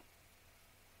that game.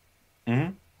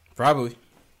 Mm-hmm. Probably.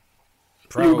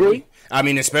 You agree? I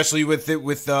mean, especially with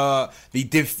the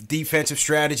defensive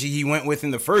strategy he went with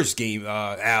in the first game.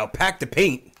 Al, pack the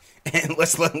paint and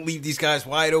let's leave these guys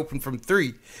wide open from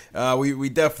 3. We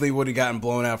definitely would have gotten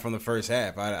blown out from the first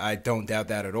half. I don't doubt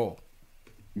that at all.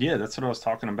 Yeah, that's what I was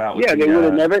talking about. Yeah, they would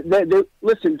have never.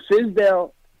 Listen,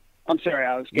 Fizdale. I'm sorry,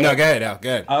 Alex. No, go ahead, Al. Go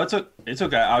ahead. Oh, it's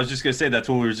okay. I was just gonna say that's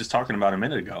what we were just talking about a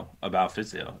minute ago about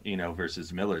Fizdale,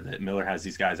 versus Miller. That Miller has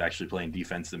these guys actually playing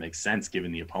defense that makes sense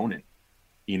given the opponent.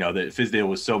 That Fizdale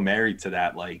was so married to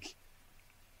that,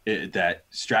 that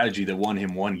strategy that won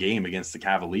him 1 game against the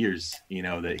Cavaliers,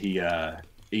 that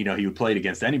he would play it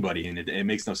against anybody, and it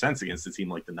makes no sense against a team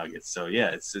like the Nuggets. So,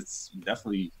 yeah, it's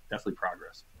definitely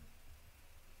progress.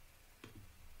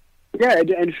 Yeah,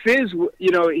 and Fizz,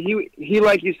 he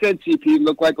like you said, CP,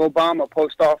 looked like Obama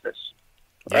post office,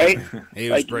 right?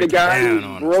 He was the guy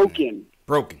was broken.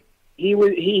 Broken.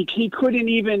 He couldn't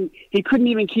even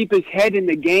keep his head in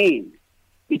the game,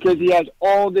 because he has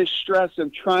all this stress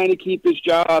of trying to keep his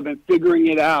job and figuring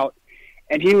it out.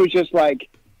 And he was just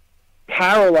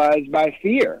paralyzed by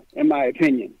fear, in my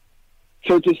opinion.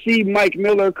 So to see Mike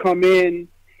Miller come in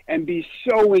and be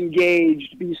so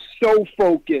engaged, be so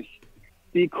focused,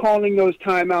 be calling those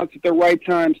timeouts at the right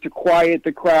times to quiet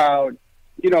the crowd,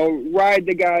 ride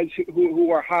the guys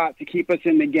who are hot to keep us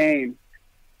in the game.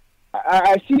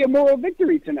 I see a moral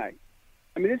victory tonight.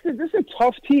 I mean, this is a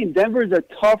tough team. Denver is a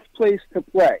tough place to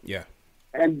play. Yeah.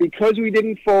 And because we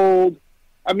didn't fold,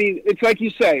 I mean, it's like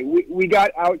you say, we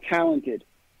got out-talented.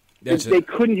 They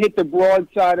couldn't hit the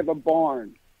broadside of a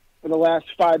barn for the last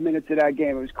 5 minutes of that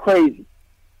game. It was crazy.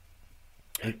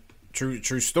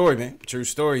 True story, man. True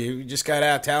story. You just got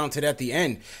out-talented at the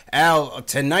end. Al,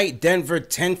 tonight, Denver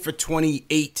 10 for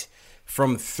 28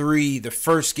 from 3. The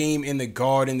first game in the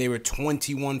Garden, they were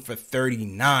 21 for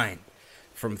 39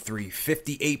 from 3.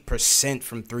 58%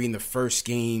 from 3 in the first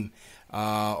game.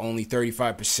 Only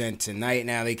 35% tonight.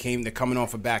 Now they're coming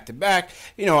off a back-to-back.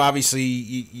 Obviously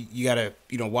you got to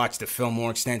watch the film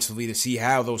more extensively to see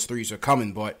how those threes are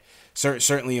coming, but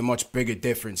certainly a much bigger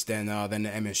difference than the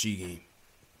MSG game.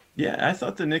 Yeah, I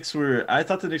thought the Knicks were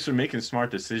making smart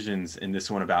decisions in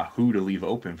this one about who to leave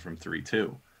open from 3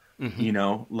 too.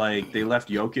 Mm-hmm. They left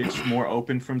Jokic more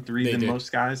open from 3 than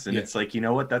most guys, and it's like, you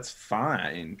know what, that's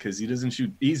fine because he doesn't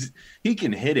shoot. He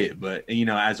can hit it, but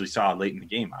as we saw late in the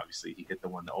game, obviously he hit the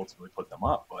one that ultimately put them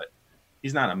up, but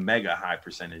he's not a mega high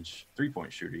percentage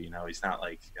 3-point shooter. He's not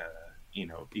like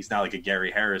he's not like a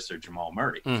Gary Harris or Jamal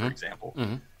Murray, for example.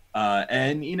 Mm-hmm.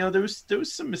 And there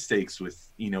was some mistakes with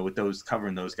those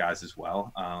covering those guys as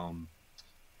well.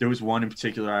 There was one in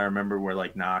particular I remember where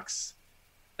Knox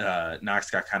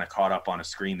got kind of caught up on a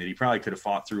screen that he probably could have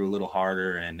fought through a little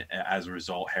harder, and as a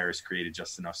result, Harris created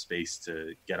just enough space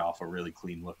to get off a really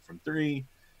clean look from 3.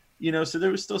 So there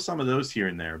was still some of those here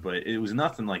and there, but it was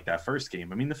nothing like that first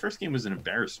game. I mean, the first game was an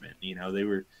embarrassment. They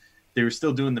were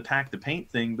still doing the pack the paint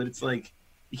thing, but it's like,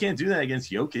 you can't do that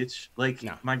against Jokic.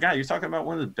 No. My God, you're talking about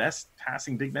one of the best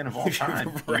passing big men of all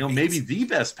time. Right. Maybe the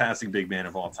best passing big man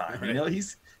of all time. Right.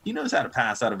 He knows how to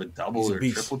pass out of a double or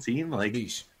triple team.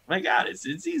 My God, it's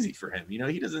easy for him.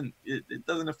 It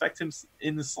doesn't affect him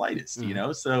in the slightest.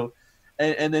 Mm-hmm. So,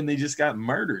 and then they just got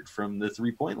murdered from the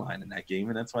 3-point line in that game,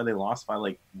 and that's why they lost by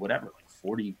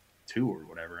 42 or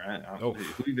whatever.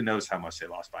 Who even knows how much they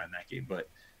lost by in that game? But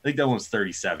I think that one was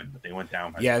 37, but they went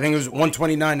down by. Yeah, I think it was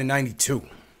 129 to 92.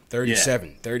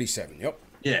 37. Yep.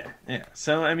 Yeah.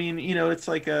 So I mean, it's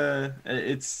like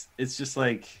it's just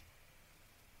like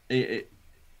they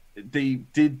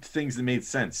did things that made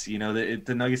sense. The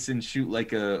Nuggets didn't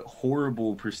shoot a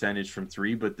horrible percentage from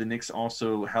 3, but the Knicks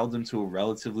also held them to a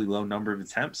relatively low number of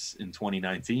attempts in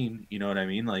 2019. You know what I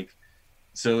mean?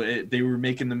 So they were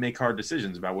making them make hard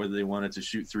decisions about whether they wanted to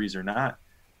shoot threes or not.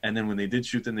 And then when they did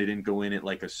shoot them, they didn't go in at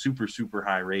a super, super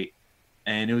high rate.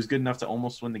 And it was good enough to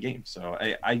almost win the game. So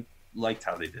I liked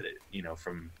how they did it,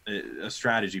 from a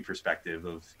strategy perspective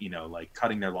of,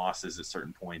 cutting their losses at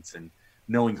certain points and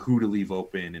knowing who to leave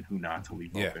open and who not to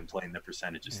leave open, playing the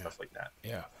percentages, stuff like that.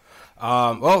 Yeah.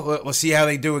 Well, let's see how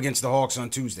they do against the Hawks on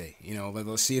Tuesday.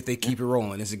 Let's see if they keep it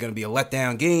rolling. Is it going to be a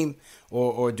letdown game,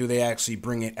 or do they actually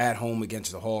bring it at home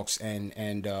against the Hawks and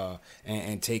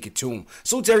take it to them?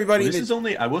 So to everybody, this is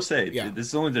only, I will say, this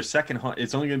is only their second.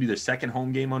 It's only going to be their second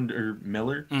home game under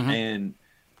Miller, and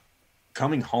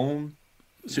coming home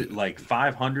to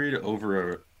 500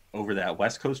 over that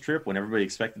West Coast trip when everybody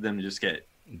expected them to just get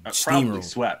probably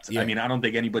swept. Yeah. I mean, I don't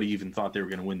think anybody even thought they were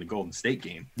going to win the Golden State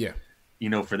game. Yeah.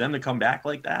 For them to come back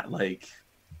like that,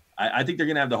 I think they're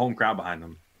going to have the home crowd behind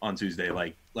them on Tuesday,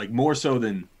 more so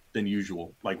than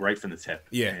usual, right from the tip.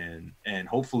 Yeah. And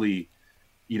hopefully,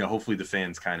 hopefully the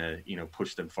fans kind of,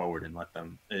 push them forward and let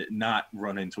them not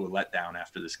run into a letdown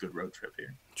after this good road trip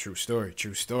here. True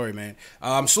story, man.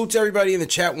 Salute to everybody in the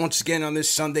chat once again on this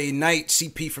Sunday night.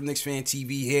 CP from Knicks Fan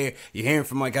TV here. You're hearing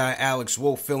from my guy Alex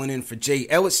Wolf filling in for Jay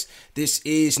Ellis. This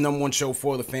is #1 show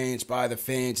for the fans, by the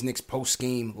fans, Knicks Post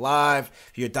Game Live.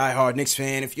 If you're a diehard Knicks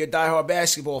fan, if you're a diehard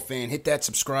basketball fan, hit that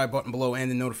subscribe button below and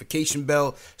the notification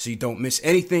bell so you don't miss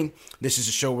anything. This is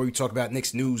a show where we talk about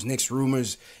Knicks news, Knicks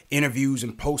rumors, interviews,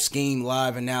 and post-game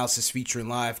live analysis featuring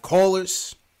live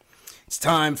callers. It's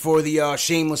time for the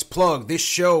shameless plug. This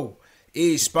show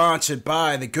is sponsored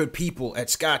by the good people at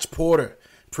Scotch Porter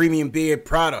Premium Beard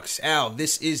Products. Al,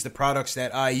 this is the products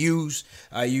that I use.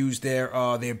 I use their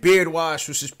beard wash,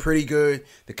 which is pretty good.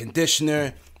 The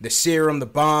conditioner, the serum, the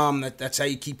balm. That's how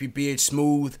you keep your beard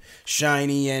smooth,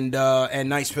 shiny, and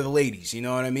nice for the ladies. You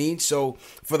know what I mean? So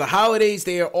for the holidays,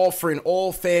 they are offering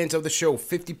all fans of the show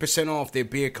 50% off their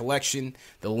beard collection.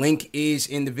 The link is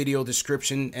in the video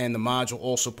description, and the mod will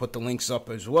also put the links up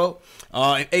as well.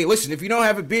 Hey, listen, if you don't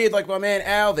have a beard like my man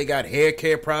Al, they got hair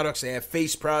care products. They have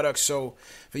face products. So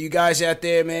for you guys out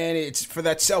there, man, it's for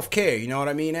that self-care. You know what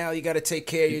I mean, Al? You got to take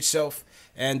care of yourself.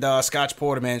 And Scotch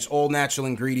Porter, man, it's all natural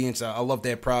ingredients. I love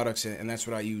their products, and that's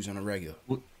what I use on a regular.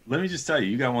 Well, let me just tell you,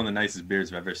 you got one of the nicest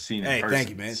beards I've ever seen in person. Thank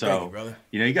you, man. So, thank you, brother.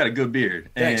 You got a good beard.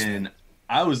 Thanks, and man.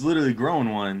 I was literally growing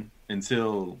one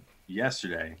until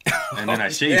yesterday, and then I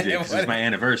shaved it because it's my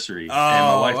anniversary.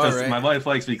 And my wife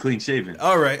likes me clean shaven.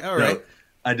 All right. So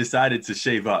I decided to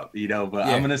shave up, but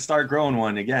I'm gonna start growing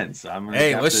one again. So I'm gonna.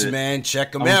 Hey, listen, man,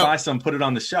 check them I'm out. Gonna buy some, put it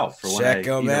on the shelf for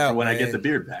when I get the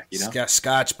beard back. It's got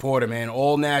Scotch Porter, man,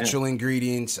 all natural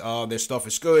ingredients. Their stuff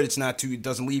is good. It's not too. It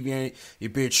doesn't leave your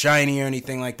beard shiny or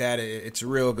anything like that. It's a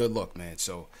real good look, man.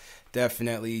 So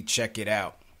definitely check it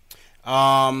out.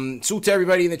 Salute to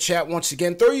everybody in the chat once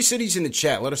again. Throw your cities in the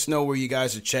chat. Let us know where you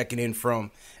guys are checking in from,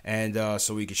 and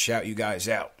so we can shout you guys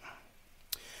out.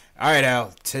 All right,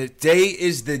 Al. Today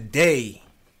is the day,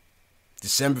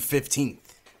 December 15th.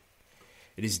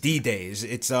 It is D-Day.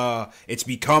 It's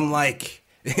become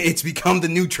the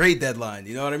new trade deadline.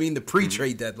 You know what I mean? The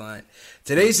pre-trade deadline.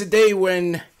 Today's the day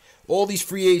when all these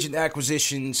free agent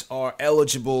acquisitions are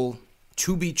eligible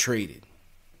to be traded.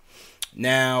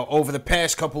 Now, over the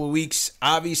past couple of weeks,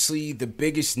 obviously the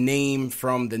biggest name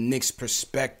from the Knicks'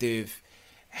 perspective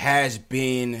has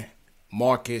been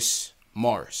Marcus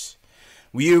Morris.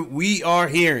 We are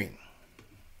hearing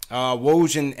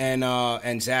Woj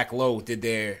and Zach Lowe did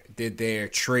their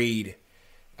trade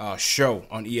show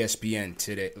on ESPN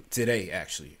today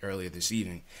actually earlier this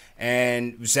evening,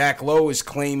 and Zach Lowe is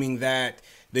claiming that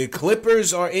the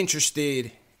Clippers are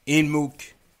interested in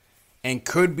Mook and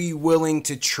could be willing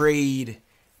to trade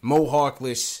Mo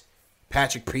Harkless,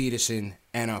 Patrick Peterson,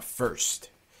 and a first.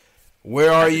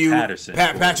 Where are you?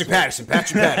 Patrick Patterson.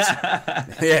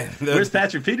 Yeah. Where's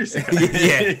Patrick Peterson?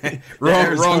 Yeah.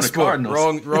 Wrong sport.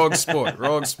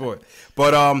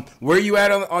 But where are you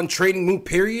at on trading Mook,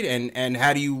 period? And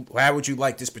how would you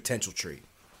like this potential trade?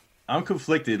 I'm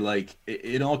conflicted. Like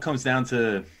it all comes down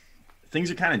to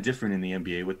things are kind of different in the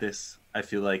NBA with this. I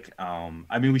feel like,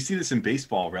 we see this in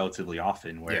baseball relatively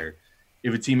often where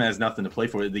if a team has nothing to play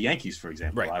for, the Yankees, for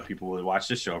example, a lot of people will watch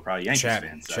this show are probably Yankees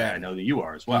fans. I know that you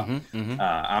are as well.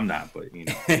 I'm not, but,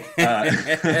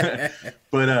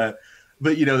 but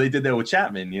they did that with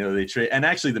Chapman, they trade, and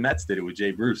actually the Mets did it with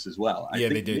Jay Bruce as well. I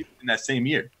think they did in that same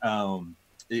year,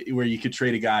 where you could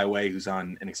trade a guy away who's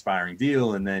on an expiring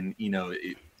deal. And then,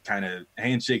 kind of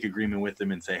handshake agreement with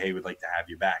them and say, hey, we'd like to have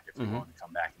you back if you're going to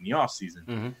come back in the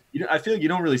offseason. I feel like you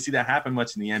don't really see that happen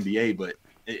much in the NBA, but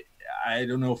I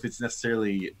don't know if it's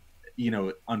necessarily,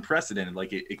 unprecedented.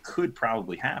 Like it could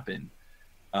probably happen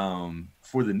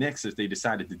for the Knicks if they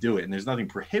decided to do it. And there's nothing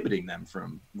prohibiting them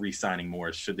from re-signing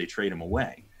Morris should they trade him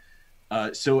away.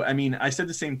 I said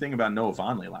the same thing about Noah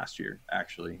Vonleh last year,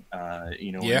 actually.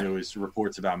 When there was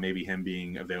reports about maybe him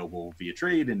being available via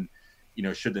trade and,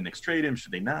 should the Knicks trade him?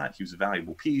 Should they not? He was a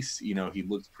valuable piece. He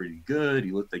looked pretty good. He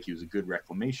looked like he was a good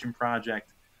reclamation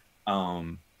project.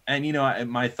 My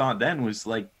thought then was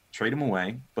like, trade him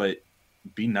away, but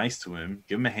be nice to him.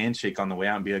 Give him a handshake on the way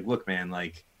out and be like, look, man,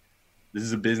 like this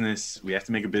is a business. We have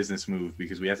to make a business move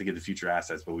because we have to get the future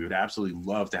assets, but we would absolutely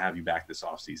love to have you back this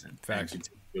offseason and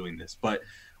continue doing this. But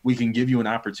we can give you an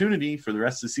opportunity for the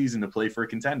rest of the season to play for a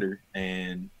contender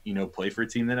and, play for a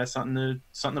team that has something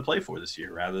to play for this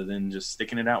year rather than just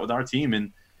sticking it out with our team.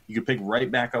 And you can pick right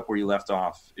back up where you left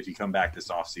off. If you come back this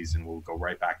offseason, we'll go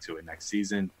right back to it next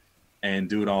season and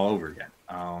do it all over again.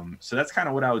 So that's kind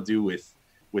of what I would do with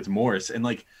Morris and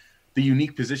like the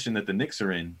unique position that the Knicks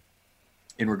are in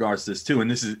regards to this too.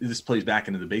 And this plays back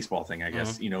into the baseball thing, I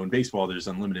guess. In baseball, there's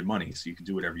unlimited money, so you can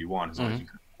do whatever you want as long as you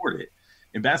can afford it.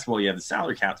 In basketball, you have the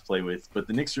salary cap to play with, but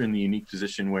the Knicks are in the unique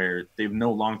position where they have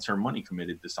no long-term money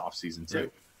committed this offseason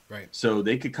too. Right. So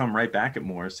they could come right back at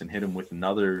Morris and hit him with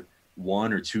another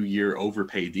 1 or 2 year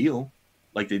overpay deal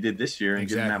like they did this year and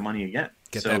give him that money again.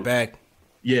 Get that bag.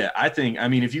 Yeah, I think,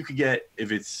 if you could get,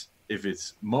 if it's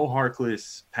Mo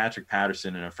Harkless, Patrick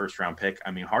Patterson, and a first-round pick,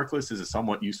 Harkless is a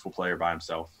somewhat useful player by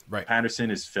himself. Right.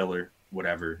 Patterson is filler,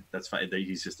 whatever. That's fine.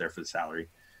 He's just there for the salary.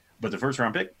 But the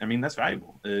first-round pick, that's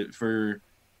valuable.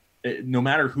 No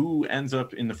matter who ends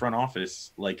up in the front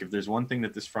office, like if there's one thing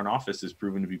that this front office has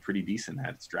proven to be pretty decent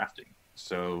at, it's drafting.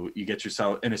 So you get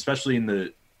yourself, and especially in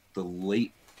the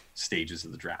late stages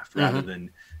of the draft, rather than,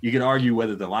 you can argue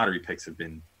whether the lottery picks have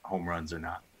been home runs or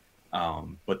not.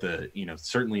 But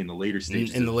certainly in the later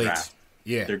stages of the draft,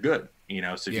 they're good.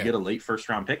 So if you get a late first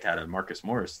round pick out of Marcus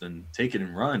Morris, then take it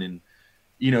and run. And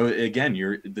again,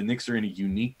 the Knicks are in a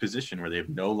unique position where they have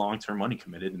no long term money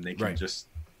committed, and they can just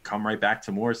come right back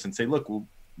to Morris and say, look,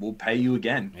 we'll pay you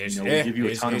again. We'll give you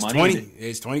a ton of money.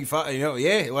 It's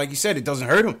 25. Like you said, it doesn't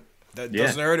hurt him. That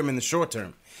doesn't hurt him in the short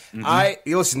term.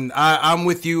 I'm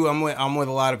with you. I'm with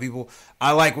a lot of people.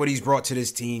 I like what he's brought to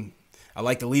this team. I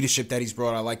like the leadership that he's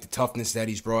brought. I like the toughness that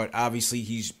he's brought. Obviously,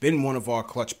 he's been one of our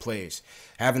clutch players,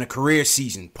 having a career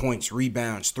season, points,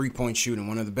 rebounds, three-point shooting,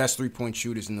 one of the best three-point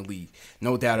shooters in the league,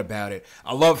 no doubt about it.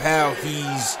 I love how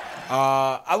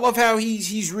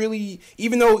he's really,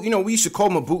 even though we used to call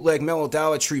him a bootleg Melo,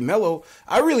 Dollar Tree Melo,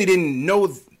 I really didn't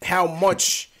know how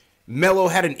much Melo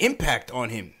had an impact on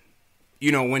him.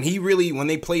 When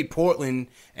they played Portland,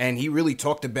 and he really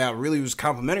talked about, really was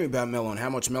complimentary about Melo and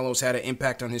how much Melo's had an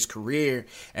impact on his career.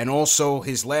 And also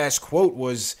his last quote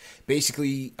was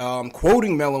basically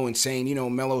quoting Melo and saying,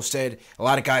 Melo said, a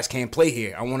lot of guys can't play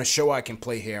here. I want to show I can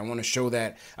play here. I want to show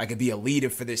that I could be a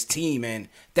leader for this team. And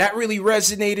that really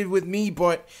resonated with me.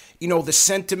 But, the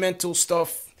sentimental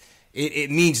stuff,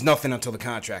 it means nothing until the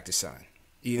contract is signed.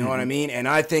 You know what I mean? And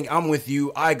I think I'm with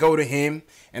you. I go to him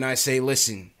and I say,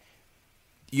 listen,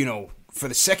 for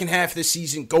the second half of the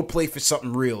season, go play for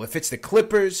something real. If it's the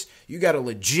Clippers, you got a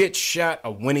legit shot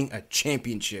of winning a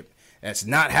championship. That's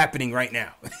not happening right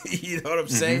now. You know what I'm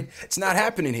saying? It's not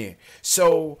happening here.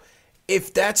 So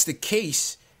if that's the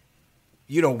case,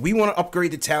 we want to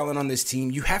upgrade the talent on this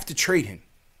team. You have to trade him.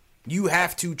 You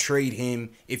have to trade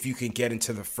him if you can get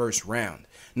into the first round.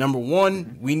 Number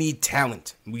one, we need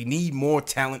talent. We need more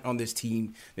talent on this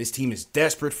team. This team is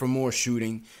desperate for more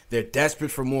shooting. They're desperate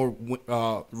for more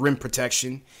rim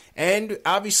protection. And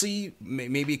obviously,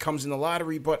 maybe it comes in the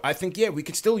lottery, but I think, we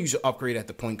can still use an upgrade at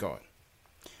the point guard.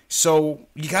 So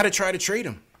you got to try to trade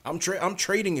him. I'm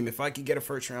trading him. If I can get a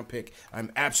first-round pick,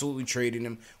 I'm absolutely trading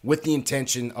him with the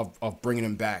intention of bringing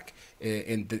him back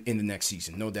in the next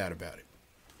season. No doubt about it.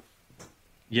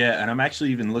 Yeah, and I'm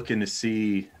actually even looking to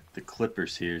see the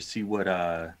Clippers here, see what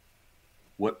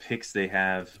picks they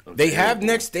have available.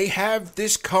 They have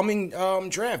this coming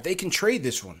draft. They can trade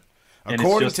this one.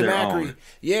 According to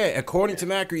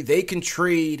Macri, they can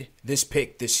trade this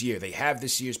pick this year. They have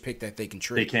this year's pick that they can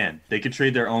trade. They could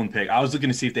trade their own pick. I was looking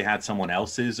to see if they had someone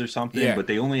else's or something, but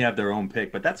they only have their own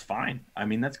pick. But that's fine. I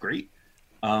mean, that's great.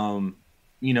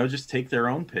 Just take their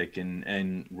own pick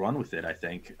and run with it, I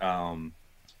think. And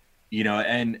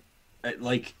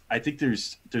I think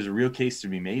there's a real case to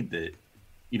be made that,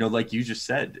 like you just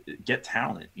said, get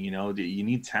talent. You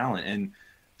need talent, and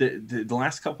the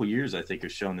last couple of years I think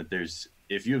have shown that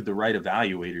if you have the right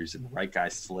evaluators and the right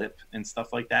guys slip and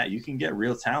stuff like that, you can get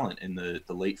real talent in the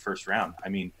late first round. I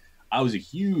mean, I was a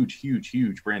huge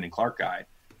Brandon Clark guy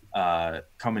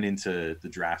coming into the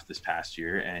draft this past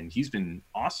year, and he's been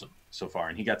awesome so far.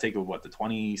 And he got taken with the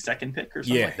 22nd pick or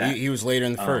something like that. He was later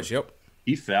in the first. Yep.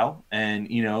 He fell, and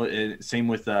same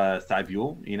with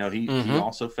Thibault. He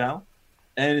also fell,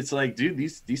 and it's like, dude,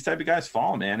 these type of guys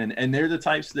fall, man, and they're the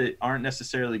types that aren't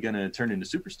necessarily going to turn into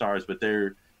superstars, but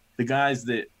they're the guys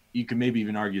that you could maybe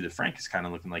even argue that Frank is kind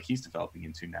of looking like he's developing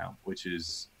into now, which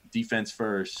is defense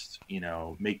first,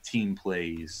 make team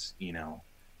plays,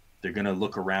 they're going to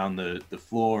look around the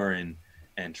floor and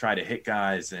try to hit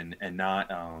guys and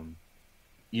not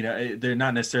they're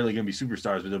not necessarily going to be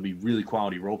superstars, but they'll be really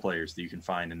quality role players that you can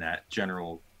find in that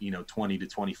general, 20 to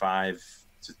 25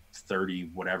 to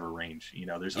 30, whatever range.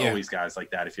 There's always guys like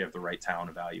that if you have the right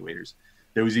talent evaluators.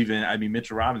 There was even,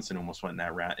 Mitchell Robinson almost went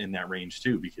in that range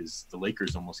too, because the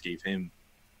Lakers almost gave him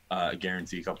a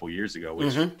guarantee a couple of years ago,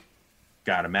 which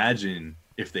God, imagine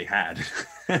if they had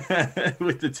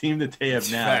with the team that they have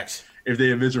now. Facts. If they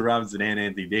have Mitchell Robinson and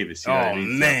Anthony Davis. You know what I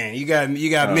mean? Man, you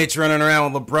got Mitch running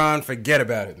around with LeBron. Forget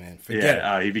about it, man. Forget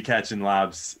it. He'd be catching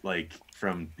lobs like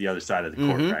from the other side of the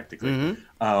court practically.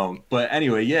 But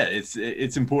anyway,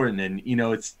 it's important, and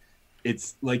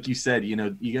it's like you said,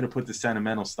 you got to put the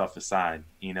sentimental stuff aside.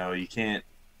 You can't.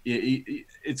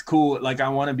 It's cool. Like, I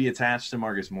want to be attached to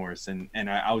Marcus Morris, and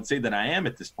I would say that I am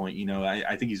at this point.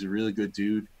 I think he's a really good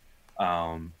dude.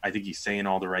 I think he's saying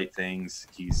all the right things.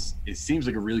 It seems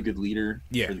like a really good leader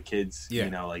for the kids.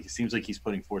 It seems like he's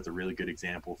putting forth a really good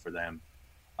example for them.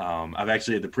 I've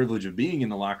actually had the privilege of being in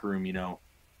the locker room,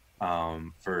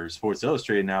 for Sports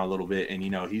Illustrated now a little bit. And,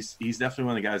 he's definitely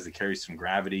one of the guys that carries some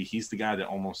gravity. He's the guy that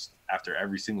almost after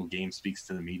every single game speaks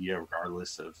to the media,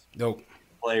 regardless of the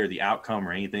play or the outcome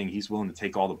or anything. He's willing to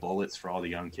take all the bullets for all the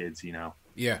young kids,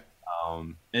 Yeah.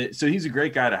 So he's a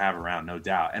great guy to have around, no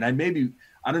doubt. And I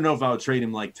don't know if I would trade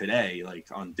him like today, like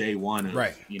on day one of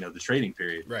the trading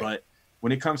period. Right. But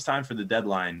when it comes time for the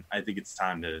deadline, I think it's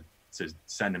time to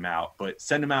send him out. But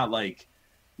send him out like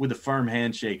with a firm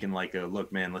handshake and like a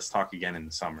look, man, let's talk again in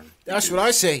the summer. That's what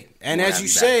I say. And as you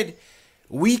said,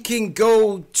 we can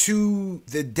go to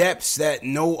the depths that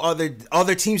no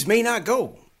other teams may not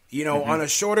go. On a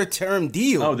shorter term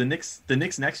deal. Oh, the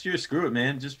Knicks next year, screw it,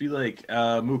 man. Just be like,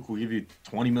 Mook, we'll give you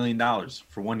 $20 million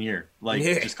for 1 year.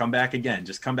 Just come back again.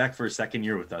 Just come back for a second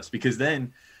year with us. Because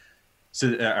then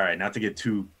So, all right, not to get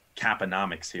too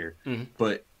caponomics here,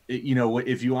 but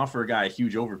if you offer a guy a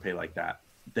huge overpay like that,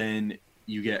 then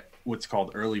you get what's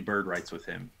called early bird rights with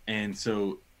him. And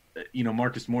so,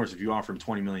 Marcus Morris, if you offer him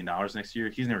 $20 million next year,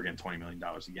 he's never getting $20 million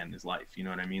again in his life. You know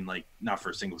what I mean? Like, not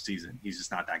for a single season. He's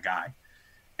just not that guy.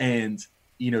 And,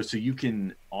 so you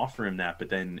can offer him that, but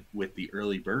then with the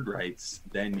early bird rights,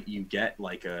 then you get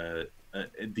like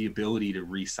the ability to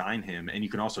re-sign him. And you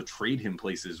can also trade him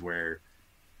places where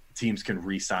teams can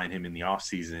re-sign him in the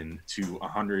offseason to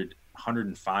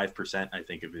 105%, I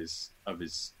think, of his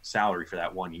salary for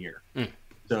that 1 year.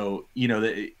 So,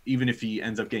 even if he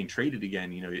ends up getting traded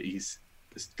again, he's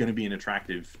going to be an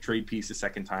attractive trade piece a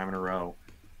second time in a row,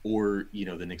 or,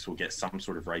 the Knicks will get some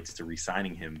sort of rights to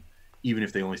re-signing him, even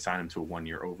if they only sign him to a 1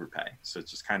 year overpay. So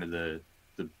it's just kind of the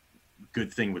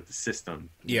good thing with the system,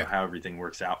 how everything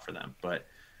works out for them. But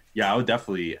yeah, I would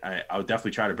definitely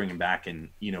try to bring him back and,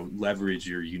 leverage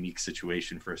your unique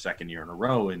situation for a second year in a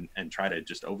row and try to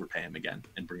just overpay him again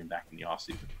and bring him back in the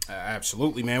offseason.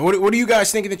 Absolutely, man. What do you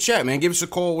guys think in the chat, man? Give us a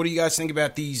call. What do you guys think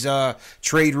about these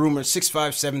trade rumors?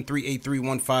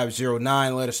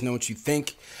 657-383-1509. Let us know what you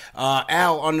think.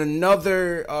 Al, on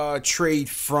another trade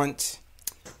front,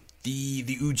 the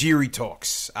Ujiri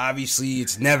talks. Obviously,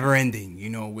 it's never ending,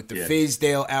 with the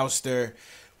Fizdale ouster,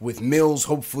 with Mills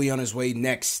hopefully on his way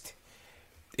next.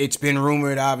 It's been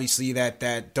rumored, obviously,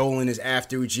 that Dolan is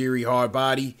after Ujiri hard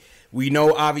body. We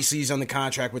know, obviously, he's on the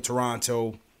contract with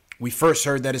Toronto. We first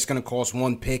heard that it's going to cost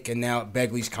 1 pick, and now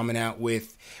Begley's coming out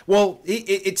with... Well,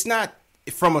 it's not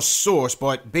from a source,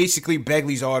 but basically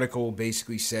Begley's article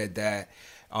basically said that,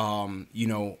 in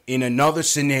another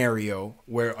scenario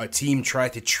where a team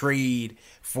tried to trade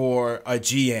for a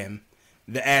GM,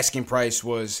 the asking price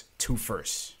was 2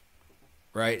 firsts.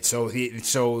 Right, so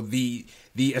the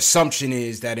assumption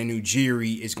is that an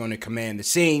Ujiri is going to command the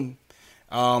same.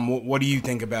 What do you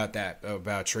think about that?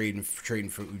 About trading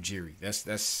for Ujiri?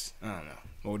 That's I don't know.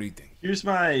 What do you think? Here's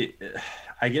my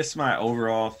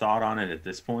overall thought on it at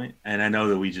this point, and I know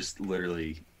that we just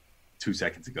literally 2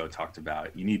 seconds ago talked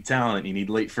about you need talent, you need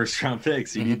late first round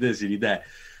picks, you need this, you need that,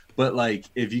 but like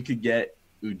if you could get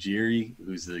Ujiri,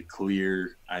 who's the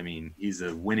clear, he's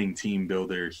a winning team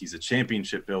builder. He's a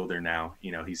championship builder now.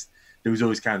 There was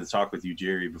always kind of the talk with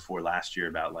Ujiri before last year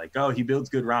about like, oh, he builds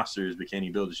good rosters, but can he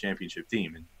build a championship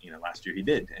team? And, last year he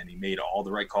did, and he made all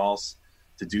the right calls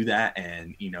to do that.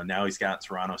 And, now he's got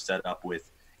Toronto set up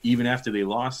with, even after they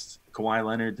lost Kawhi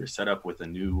Leonard, they're set up with a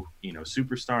new,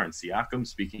 superstar in Siakam.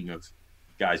 Speaking of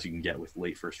guys you can get with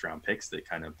late first round picks that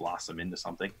kind of blossom into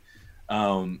something.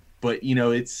 But,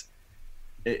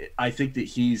 I think that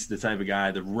he's the type of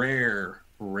guy, the rare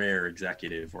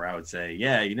executive where I would say,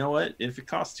 yeah, you know what? If it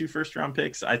costs 2 first round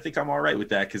picks, I think I'm all right with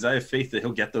that because I have faith that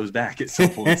he'll get those back at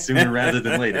some point sooner rather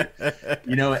than later.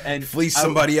 And fleece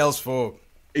somebody else for.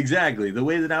 Exactly. The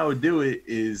way that I would do it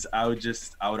is I would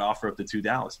offer up the 2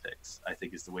 Dallas picks, I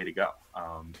think is the way to go.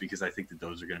 Because I think that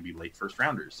those are going to be late first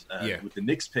rounders. With the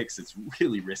Knicks picks, it's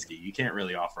really risky. You can't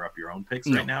really offer up your own picks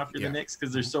right now if you're the Knicks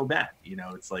because they're so bad.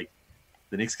 It's like,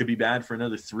 the Knicks could be bad for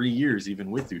another 3 years,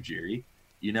 even with Ujiri.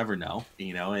 You never know,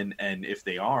 and if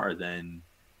they are, then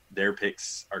their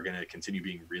picks are going to continue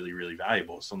being really, really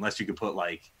valuable. So unless you could put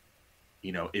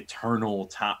eternal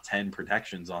top 10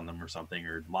 protections on them or something,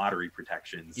 or lottery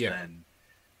protections, then,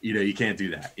 you can't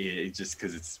do that. It's just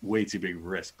because it's way too big of a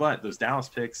risk. But those Dallas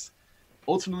picks,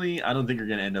 ultimately, I don't think are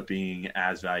going to end up being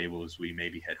as valuable as we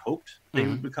maybe had hoped they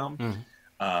would become.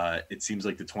 It seems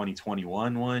like the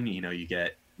 2021 one, you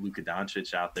get Luka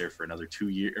Doncic out there for another 2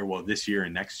 years, this year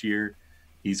and next year.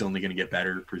 He's only going to get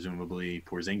better, presumably.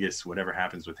 Porzingis, whatever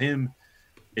happens with him,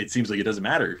 it seems like it doesn't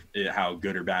matter how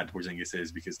good or bad Porzingis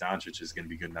is because Doncic is going to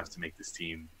be good enough to make this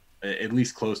team at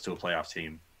least close to a playoff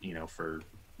team, for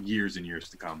years and years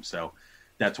to come. So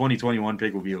that 2021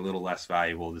 pick will be a little less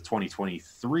valuable. The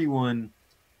 2023 one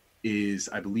is,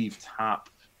 I believe, top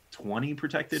 20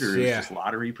 protected or is just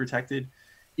lottery protected.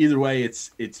 Either way,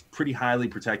 it's pretty highly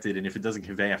protected, and if it doesn't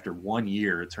convey after 1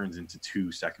 year, it turns into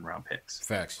 2 second-round picks.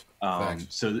 Facts.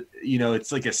 So,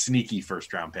 it's like a sneaky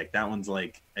first-round pick. That one's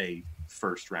like a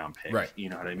first-round pick. Right. You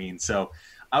know what I mean? So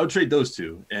I would trade those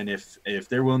 2, and if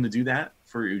they're willing to do that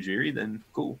for Ujiri, then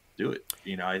cool, do it.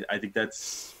 I think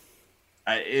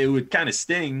it would kind of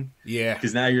sting. Yeah.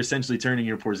 Because now you're essentially turning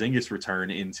your Porzingis return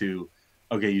into,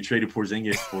 okay, you traded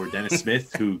Porzingis for Dennis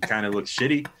Smith, who kind of looks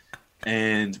shitty,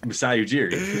 and Masai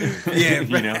Ujiri.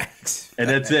 And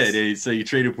that's it. So you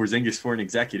traded Porzingis for an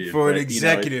executive.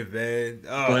 Man.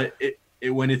 Oh.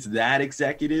 But when it's that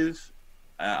executive,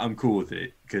 I'm cool with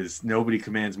it because nobody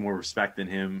commands more respect than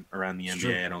him around the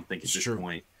NBA. I don't think at this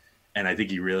point. And I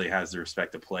think he really has the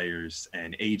respect of players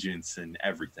and agents and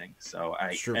everything. So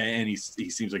and he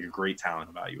seems like a great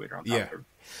talent evaluator on top of him.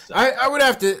 So. I would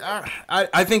have to.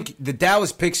 I think the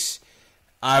Dallas picks,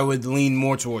 I would lean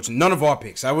more towards none of our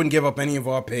picks. I wouldn't give up any of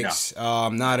our picks. No.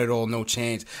 Not at all. No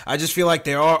chance. I just feel like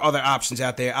there are other options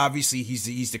out there. Obviously,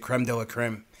 he's the creme de la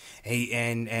creme.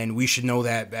 And we should know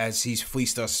that, as he's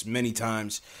fleeced us many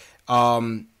times.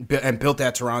 And built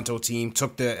that Toronto team.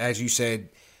 Took as you said,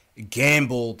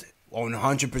 gambled on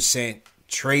 100%,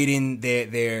 trading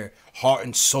their heart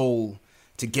and soul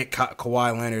to get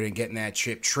Kawhi Leonard and getting that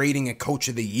chip, trading a coach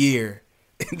of the year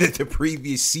the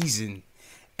previous season,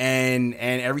 and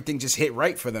everything just hit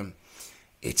right for them.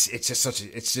 It's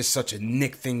just such a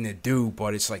Nick thing to do,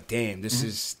 but it's like, damn, this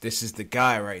is the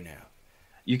guy right now.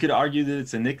 You could argue that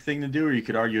it's a Nick thing to do, or you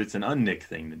could argue it's an un-Nick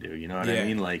thing to do. You know what I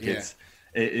mean? Like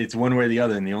it's one way or the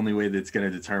other, and the only way that's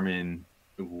going to determine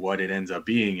what it ends up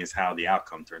being is how the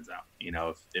outcome turns out. You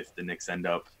know, if the Knicks end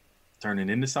up turning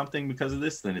into something because of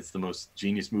this, then it's the most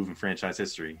genius move in franchise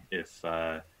history. If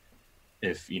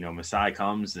Masai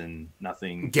comes and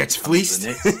nothing gets fleeced,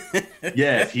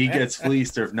 if he gets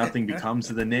fleeced, or if nothing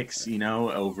becomes of the Knicks,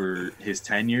 over his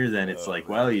tenure, then it's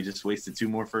well, you just wasted 2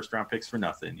 more first round picks for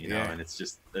nothing, and it's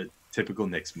just a typical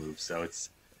Knicks move. So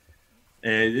it's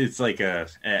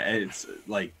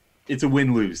a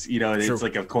win-lose, it's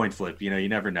like a coin flip, you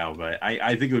never know, but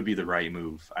I think it would be the right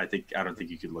move. I don't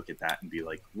think you could look at that and be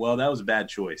like, well, that was a bad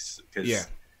choice, because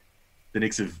the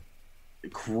Knicks have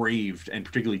craved, and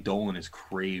particularly Dolan has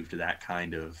craved that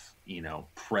kind of,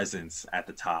 presence at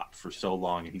the top for so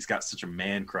long, and he's got such a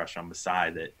man crush on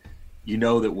Masai that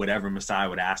that whatever Masai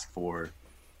would ask for,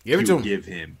 he would give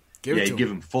him. He'd give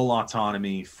him full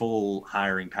autonomy, full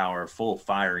hiring power, full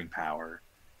firing power.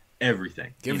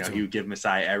 Everything. He would give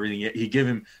Masai everything. He'd give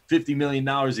him $50 million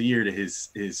a year to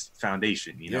his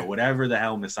foundation. Whatever the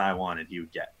hell Masai wanted, he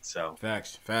would get. So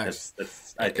facts.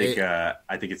 I think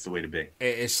it's the way to be.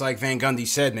 It's like Van Gundy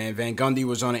said, man. Van Gundy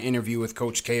was on an interview with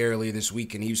Coach K earlier this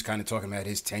week, and he was kind of talking about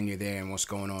his tenure there and what's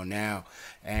going on now.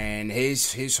 And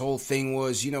his whole thing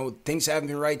was, things haven't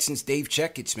been right since Dave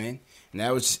Checketts, man. And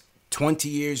that was 20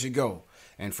 years ago.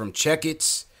 And from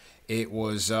Checketts, it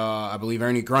was, I believe,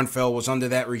 Ernie Grunfeld was under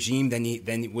that regime,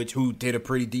 who did a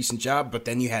pretty decent job. But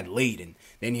then you had Layden,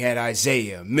 then you had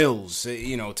Isaiah Mills,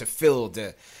 to fill.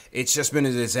 It's just been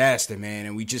a disaster, man,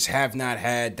 and we just have not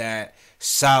had that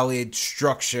solid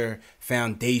structure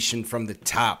foundation from the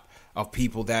top of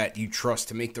people that you trust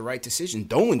to make the right decision.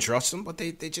 Dolan trusts them, but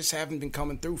they just haven't been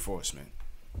coming through for us, man.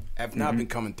 Have not been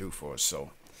coming through for us,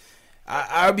 so.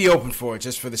 I'd be open for it,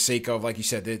 just for the sake of, like you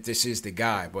said, this is the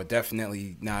guy, but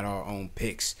definitely not our own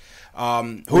picks.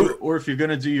 Or if you're going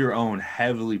to do your own,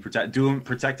 heavily protect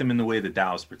them in the way that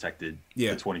Dallas protected the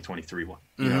 2023 one.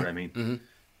 You know what I mean? Mm-hmm.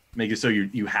 Make it so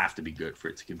you have to be good for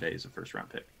it to convey as a first-round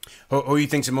pick. Who do you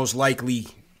think's the most likely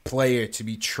player to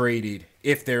be traded,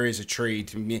 if there is a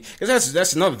trade? Because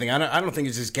that's another thing. I don't think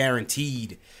it's as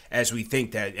guaranteed as we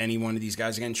think that any one of these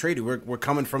guys are getting traded. We're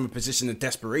coming from a position of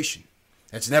desperation.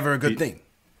 That's never a good thing.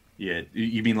 Yeah,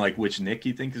 you mean like which Nick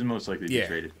you think is most likely to be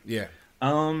traded? Yeah.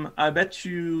 I bet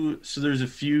you. So there's a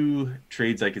few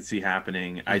trades I could see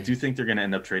happening. Mm-hmm. I do think they're going to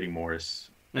end up trading Morris.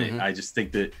 Mm-hmm. I just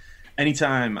think that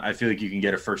anytime I feel like you can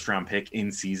get a first round pick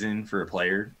in season for a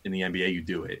player in the NBA, you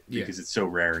do it because it's so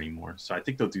rare anymore. So I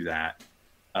think they'll do that.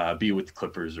 Be it with the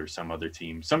Clippers or some other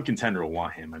team. Some contender will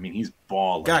want him. I mean, he's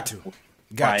balling. Got to.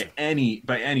 By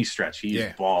any stretch, he's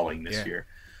balling this year.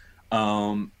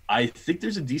 I think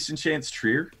there's a decent chance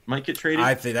Trier might get traded.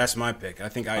 I think that's my pick. I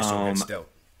think ISO gets still.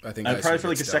 I'd probably for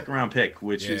like a second round pick,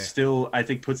 which is still, I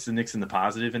think, puts the Knicks in the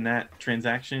positive in that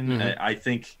transaction.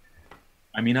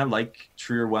 Mm-hmm. I like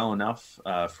Trier well enough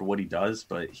for what he does,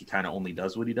 but he kind of only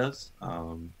does what he does.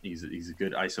 He's a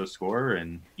good ISO scorer,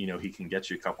 and he can get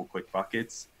you a couple quick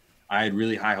buckets. I had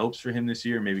really high hopes for him this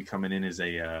year, maybe coming in as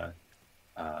a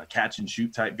catch and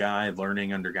shoot type guy,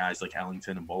 learning under guys like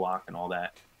Ellington and Bullock and all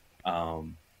that.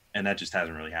 And that just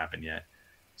hasn't really happened yet.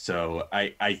 So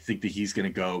I think that he's going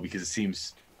to go because it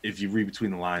seems, if you read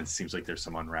between the lines, it seems like there's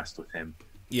some unrest with him.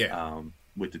 Yeah.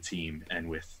 With the team and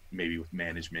with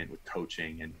management, with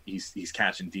coaching, and he's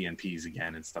catching DNPs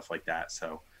again and stuff like that.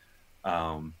 So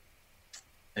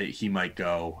he might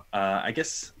go. I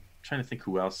guess I'm trying to think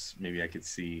who else maybe I could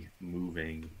see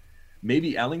moving.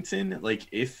 Maybe Ellington, like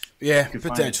if you could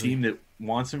find a team that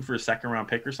wants him for a second round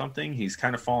pick or something. He's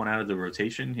kind of fallen out of the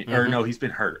rotation. Or no, he's been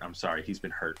hurt. I'm sorry, he's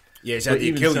been hurt. Yeah, he's had the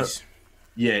Achilles. So,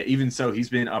 even so, he's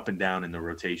been up and down in the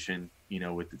rotation,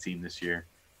 with the team this year.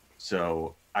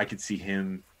 So I could see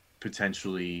him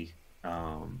potentially,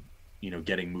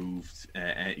 getting moved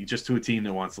just to a team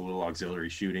that wants a little auxiliary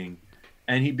shooting.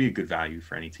 And he'd be a good value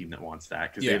for any team that wants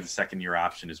that because they have a second-year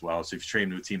option as well. So if you trade him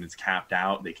to a team that's capped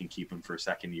out, they can keep him for a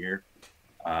second year,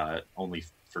 only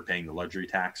for paying the luxury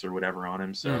tax or whatever on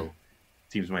him. So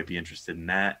teams might be interested in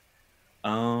that.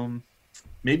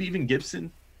 Maybe even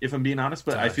Gibson, if I'm being honest.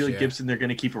 But I feel like Gibson they're going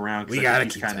to keep around. We got to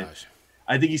keep Taj.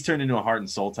 I think he's turned into a heart and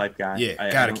soul type guy. Yeah, I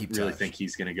don't really think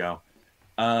he's going to go.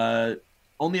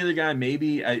 Only other guy,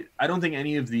 maybe. I don't think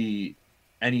any of the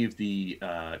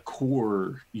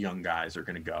core young guys are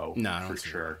going to go. No, for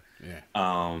sure.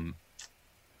 Yeah.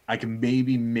 I can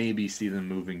maybe see them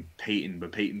moving Peyton,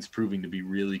 but Peyton's proving to be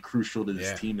really crucial to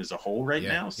this team as a whole right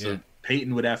now. So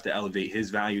Peyton would have to elevate his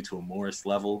value to a Morris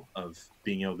level of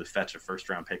being able to fetch a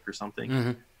first-round pick or something.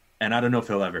 Mm-hmm. And I don't know if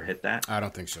he'll ever hit that. I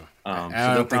don't think so.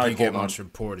 I don't think he get much from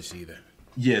Portis either.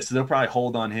 Yeah, so they'll probably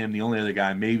hold on him. The only other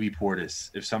guy, maybe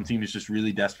Portis, if some team is just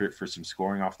really desperate for some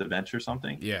scoring off the bench or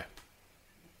something. Yeah.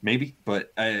 Maybe,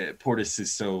 but Portis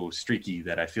is so streaky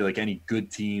that I feel like any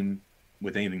good team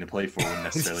with anything to play for wouldn't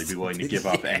necessarily be willing to give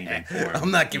up anything for him.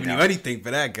 I'm not giving you anything for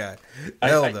that guy.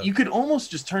 You could almost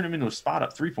just turn him into a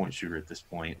spot-up three-point shooter at this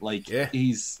point. Like,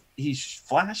 he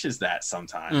flashes that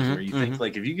sometimes where you think,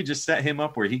 like, if you could just set him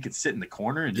up where he could sit in the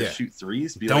corner and just shoot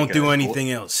threes. Don't do anything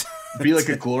else. Be like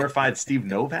a glorified Steve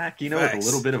Novak, with a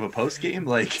little bit of a post-game.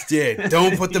 Like,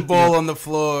 don't put the ball on the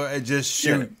floor and just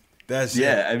shoot. Yeah. That's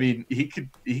it. I mean, he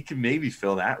could maybe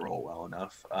fill that role well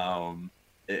enough.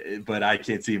 But I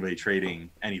can't see anybody trading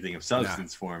anything of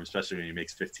substance for him, especially when he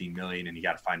makes $15 million and you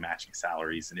got to find matching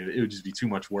salaries, and it would just be too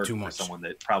much work for someone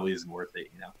that probably isn't worth it.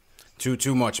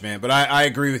 Too much, man. But I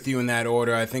agree with you in that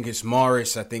order. I think it's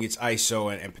Morris. I think it's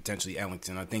ISO and potentially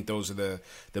Ellington. I think those are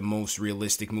the most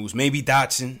realistic moves. Maybe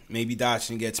Dotson. Maybe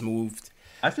Dotson gets moved.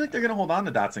 I feel like they're going to hold on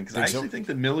to Dotson because I actually think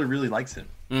that Miller really likes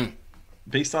him.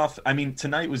 Based off, I mean,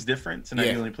 tonight was different. Tonight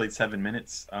he only played 7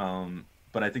 minutes,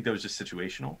 but I think that was just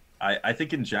situational. I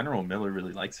think in general, Miller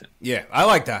really likes him. Yeah, I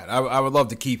like that. I would love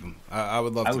to keep him. I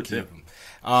would love to keep him.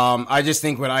 I just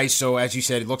think with ISO, as you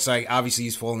said, it looks like obviously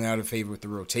he's falling out of favor with the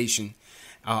rotation.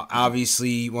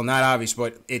 Obviously, well, not obvious,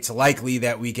 but it's likely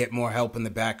that we get more help in the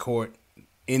backcourt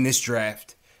in this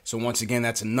draft. So once again,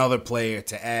 that's another player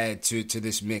to add to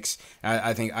this mix.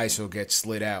 I think ISO gets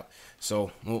slid out.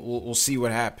 So we'll see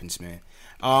what happens, man.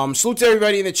 Salute to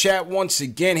everybody in the chat once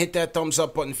again. Hit that thumbs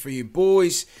up button for you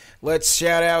boys. Let's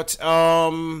shout out.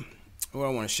 What do I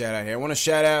want to shout out here? I want to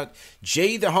shout out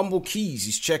Jay the Humble Keys.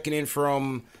 He's checking in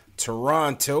from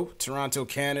Toronto,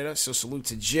 Canada. So salute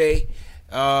to Jay.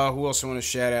 Who else I want to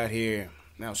shout out here?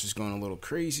 Now it's just going a little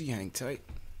crazy. Hang tight.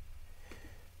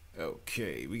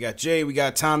 Okay, we got Jay. We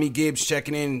got Tommy Gibbs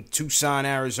checking in, Tucson,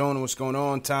 Arizona. What's going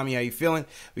on, Tommy? How you feeling?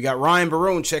 We got Ryan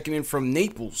Barone checking in from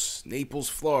Naples,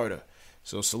 Florida.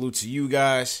 So salute to you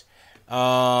guys.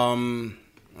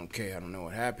 Okay, I don't know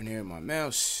what happened here. My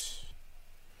mouse.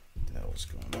 What the hell is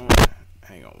going on?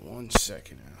 Hang on 1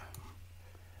 second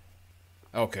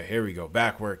now. Okay, here we go.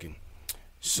 Back working.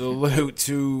 Salute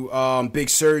to Big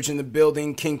Surge in the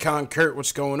building. King Kong Kurt,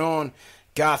 what's going on?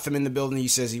 Gotham in the building. He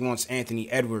says he wants Anthony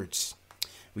Edwards.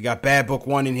 We got Bad Book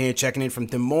 1 in here checking in from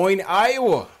Des Moines,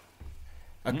 Iowa.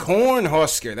 A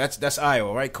Cornhusker. That's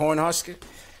Iowa, right? Cornhusker.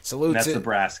 Salute That's to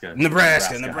Nebraska,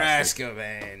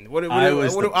 man. What do Iowa do?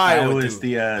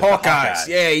 The Hawkeyes.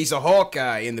 Yeah, he's a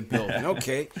Hawkeye in the building.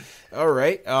 Okay. All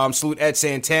right. Salute Ed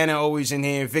Santana, always in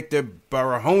here. Victor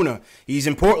Barahona. He's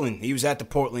in Portland. He was at the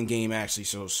Portland game, actually.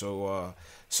 So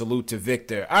salute to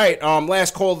Victor. All right.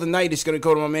 Last call of the night is going to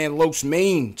go to my man Los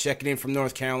Maine, checking in from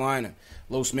North Carolina.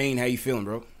 Los Maine, how you feeling,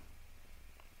 bro?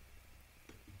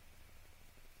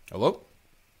 Hello?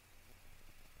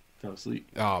 Fell asleep.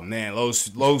 Oh man,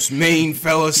 Los Maine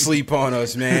fell asleep on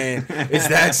us, man.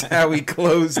 That's how we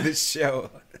close the show.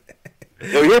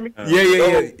 You hear me?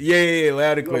 Yeah,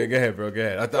 loud and clear. Go ahead, bro. Go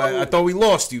ahead. I thought we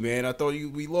lost you, man.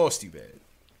 We lost you, man.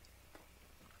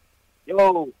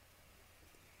 Yo.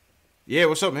 Yeah,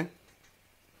 what's up, man?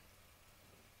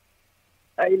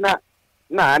 Hey, you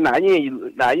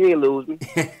ain't lose me.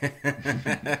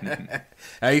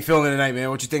 How you feeling tonight, man?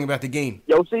 What you think about the game?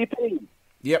 Yo, CP.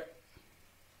 Yep.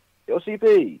 Yo,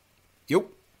 CP. Yep.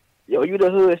 Yo, you the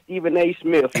hood Stephen A.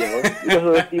 Smith, yo. You the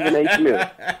hood Stephen A.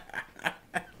 Smith.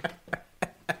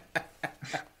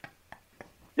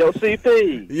 Yo,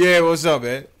 CP. Yeah, what's up,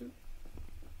 man?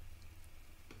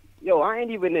 Yo, I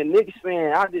ain't even a Knicks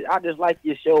fan. I just like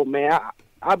your show, man.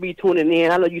 I be tuning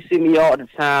in. I know you see me all the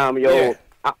time, yo. Yeah.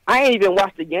 I ain't even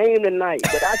watched the game tonight,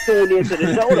 but I tuned into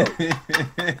the show,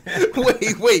 though.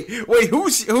 Wait.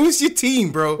 Who's your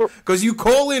team, bro? Because you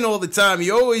call in all the time.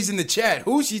 You're always in the chat.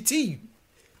 Who's your team?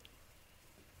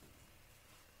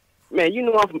 Man, you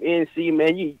know I'm from NC,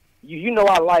 man. You know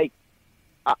I like,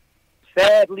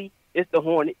 sadly, It's the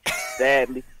Hornets.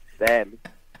 Sadly.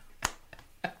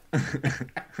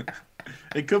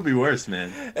 It could be worse, man.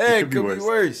 Hey, it could be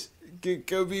worse.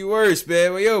 Could be worse,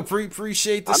 man. Well, yo,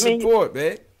 appreciate the support,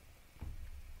 man.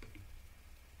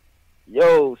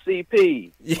 Yo,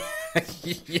 CP.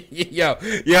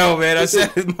 yo, man. I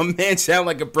said my man sound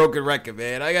like a broken record,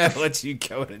 man. I gotta let you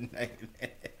go tonight,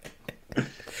 man.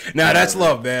 Nah, that's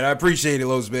love, man. I appreciate it,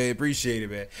 Los, man. Appreciate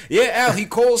it, man. Yeah, Al, he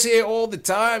calls here all the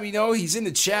time. You know, he's in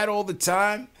the chat all the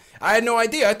time. I had no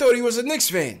idea. I thought he was a Knicks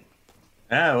fan.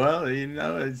 Yeah, well, you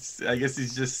know, I guess he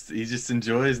just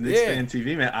enjoys Knicks fan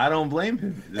TV, man. I don't blame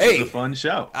him. This is a fun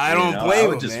show. I don't blame him. I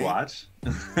would just watch.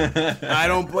 I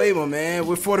don't blame him, man.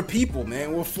 We're for the people,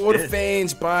 man. We're for the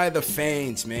fans, by the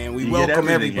fans, man. We welcome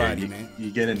everybody, man.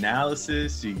 You get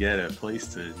analysis. You get a place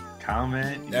to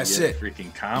comment. That's get it.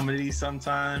 Freaking comedy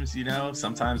sometimes, you know.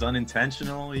 Sometimes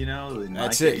unintentional, you know. In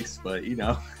That's my it. case, but you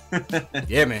know.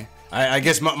 Yeah, man. I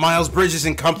guess Miles Bridges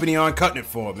and company aren't cutting it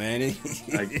for him, man.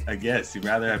 I guess you'd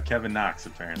rather have Kevin Knox,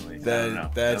 apparently. I don't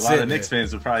know. That's a lot it, of Knicks man.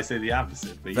 fans would probably say the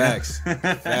opposite. But Facts.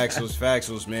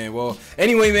 Facts, man. Well,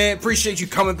 anyway, man, appreciate you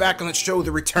coming back on the show.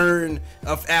 The return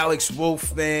of Alex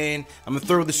Wolf, man. I'm going to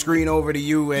throw the screen over to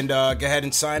you and go ahead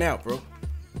and sign out, bro.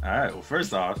 All right. Well,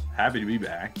 first off, happy to be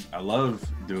back. I love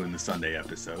doing the Sunday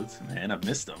episodes, man. I've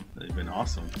missed them. They've been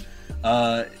awesome.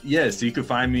 So you can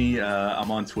find me.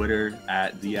 I'm on Twitter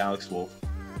at @TheAlexWolf.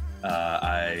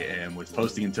 I am with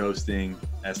Posting and Toasting,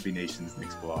 SB Nation's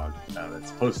Knicks blog.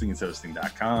 That's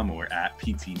postingandtoasting.com, or at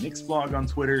PT Knicks blog on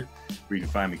Twitter, where you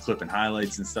can find me clipping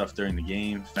highlights and stuff during the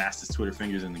game. Fastest Twitter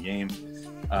fingers in the game.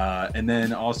 And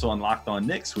then also on Locked On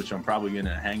Knicks, which I'm probably going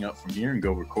to hang up from here and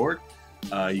go record.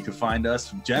 You can find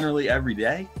us generally every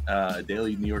day,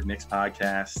 daily New York Knicks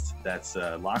podcast. That's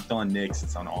Locked On Knicks.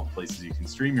 It's on all the places you can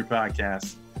stream your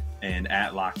podcast, and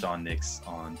at Locked On Knicks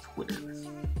on Twitter.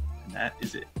 And that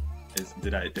is it.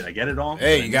 Did I get it all?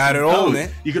 Hey, you got it all,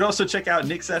 man. You could also check out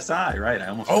Knicks SI, right? I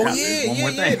almost forgot. One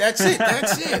more thing. That's it,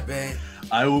 man.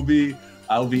 I will be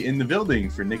in the building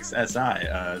for Knicks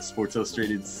SI, Sports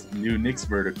Illustrated's new Knicks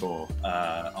vertical,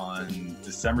 on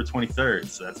December 23rd.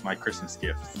 So that's my Christmas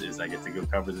gift, is I get to go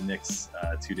cover the Knicks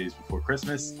 2 days before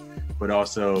Christmas. But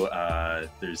also,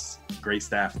 there's great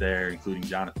staff there, including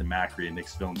Jonathan Macri at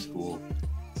Knicks Film School.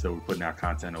 So we're putting out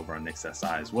content over on Knicks SI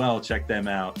as well. Check them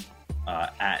out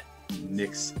at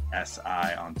Knicks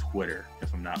SI on Twitter,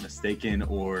 if I'm not mistaken,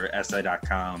 or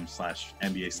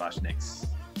si.com/NBA/Knicks.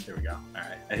 There we go. All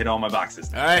right. I hit all my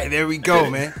boxes. All right. There we go,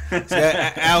 man. So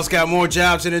Al's got more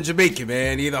jobs than a Jamaican,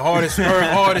 man. He's the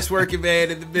hardest working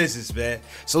man in the business, man.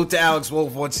 Salute to Alex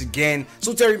Wolf once again.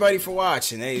 Salute to everybody for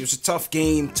watching. Hey, it was a tough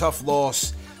game, tough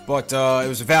loss. But it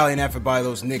was a valiant effort by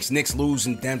those Knicks. Knicks lose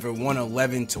in Denver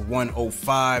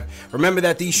 111-105. Remember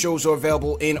that these shows are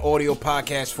available in audio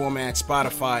podcast format,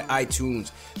 Spotify, iTunes,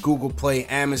 Google Play,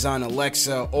 Amazon,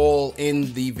 Alexa, all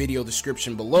in the video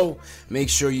description below. Make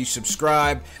sure you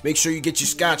subscribe. Make sure you get your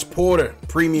Scotch Porter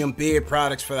premium beer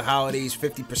products for the holidays.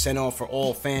 50% off for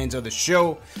all fans of the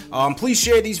show. Please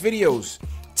share these videos.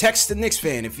 Text the Knicks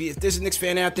fan. If there's a Knicks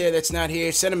fan out there that's not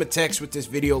here, send them a text with this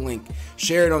video link.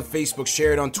 Share it on Facebook.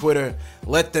 Share it on Twitter.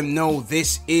 Let them know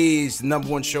this is the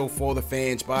 #1 show for the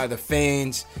fans, by the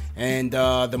fans. And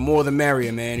the more the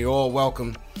merrier, man. You're all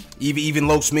welcome. Even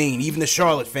Los Mean, even the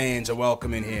Charlotte fans are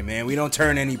welcome in here, man. We don't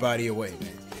turn anybody away,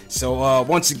 man. So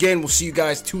once again, we'll see you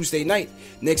guys Tuesday night.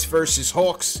 Knicks versus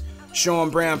Hawks. Sean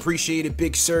Brown, appreciate it.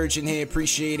 Big Surge in here,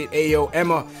 appreciate it. Ayo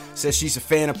Emma says she's a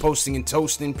fan of Posting and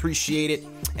Toasting, appreciate it.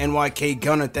 NYK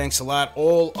Gunner, thanks a lot.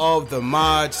 All of the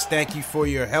mods, thank you for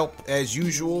your help as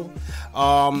usual.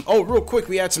 Real quick,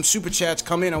 we had some super chats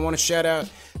come in. I want to shout out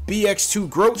BX2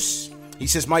 Gross. He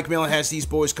says Mike Miller has these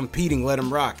boys competing, let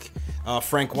them rock.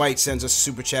 Frank White sends us a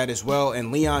super chat as well.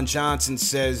 And Leon Johnson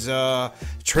says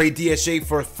trade DSJ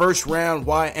for a first round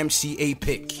YMCA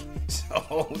pick.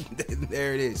 So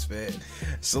there it is, man.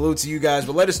 Salute to you guys.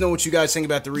 But let us know what you guys think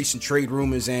about the recent trade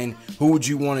rumors and who would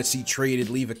you want to see traded.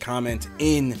 Leave a comment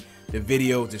in the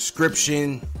video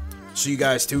description. See you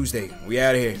guys Tuesday. We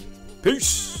out of here.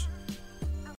 Peace.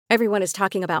 Everyone is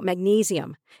talking about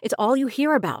magnesium. It's all you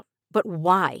hear about. But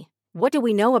why? What do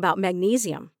we know about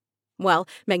magnesium? Well,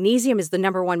 magnesium is the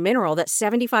 #1 mineral that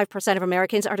 75% of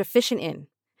Americans are deficient in.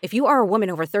 If you are a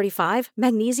woman over 35,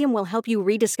 magnesium will help you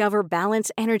rediscover balance,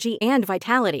 energy, and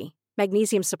vitality.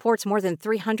 Magnesium supports more than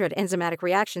 300 enzymatic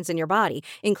reactions in your body,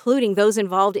 including those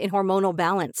involved in hormonal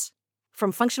balance.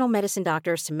 From functional medicine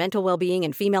doctors to mental well-being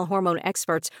and female hormone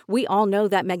experts, we all know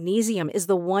that magnesium is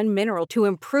the one mineral to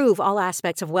improve all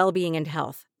aspects of well-being and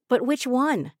health. But which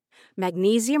one?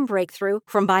 Magnesium Breakthrough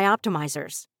from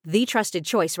Bioptimizers. the trusted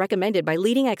choice recommended by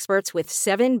leading experts with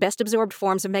 7 best-absorbed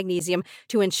forms of magnesium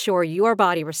to ensure your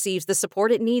body receives the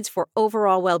support it needs for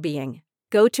overall well-being.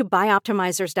 Go to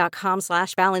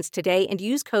bioptimizers.com/balance today and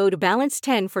use code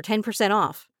BALANCE10 for 10%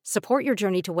 off. Support your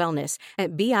journey to wellness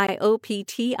at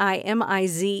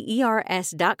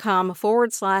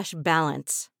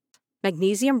bioptimizers.com/balance.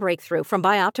 Magnesium Breakthrough from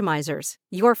Bioptimizers,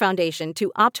 your foundation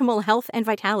to optimal health and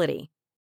vitality.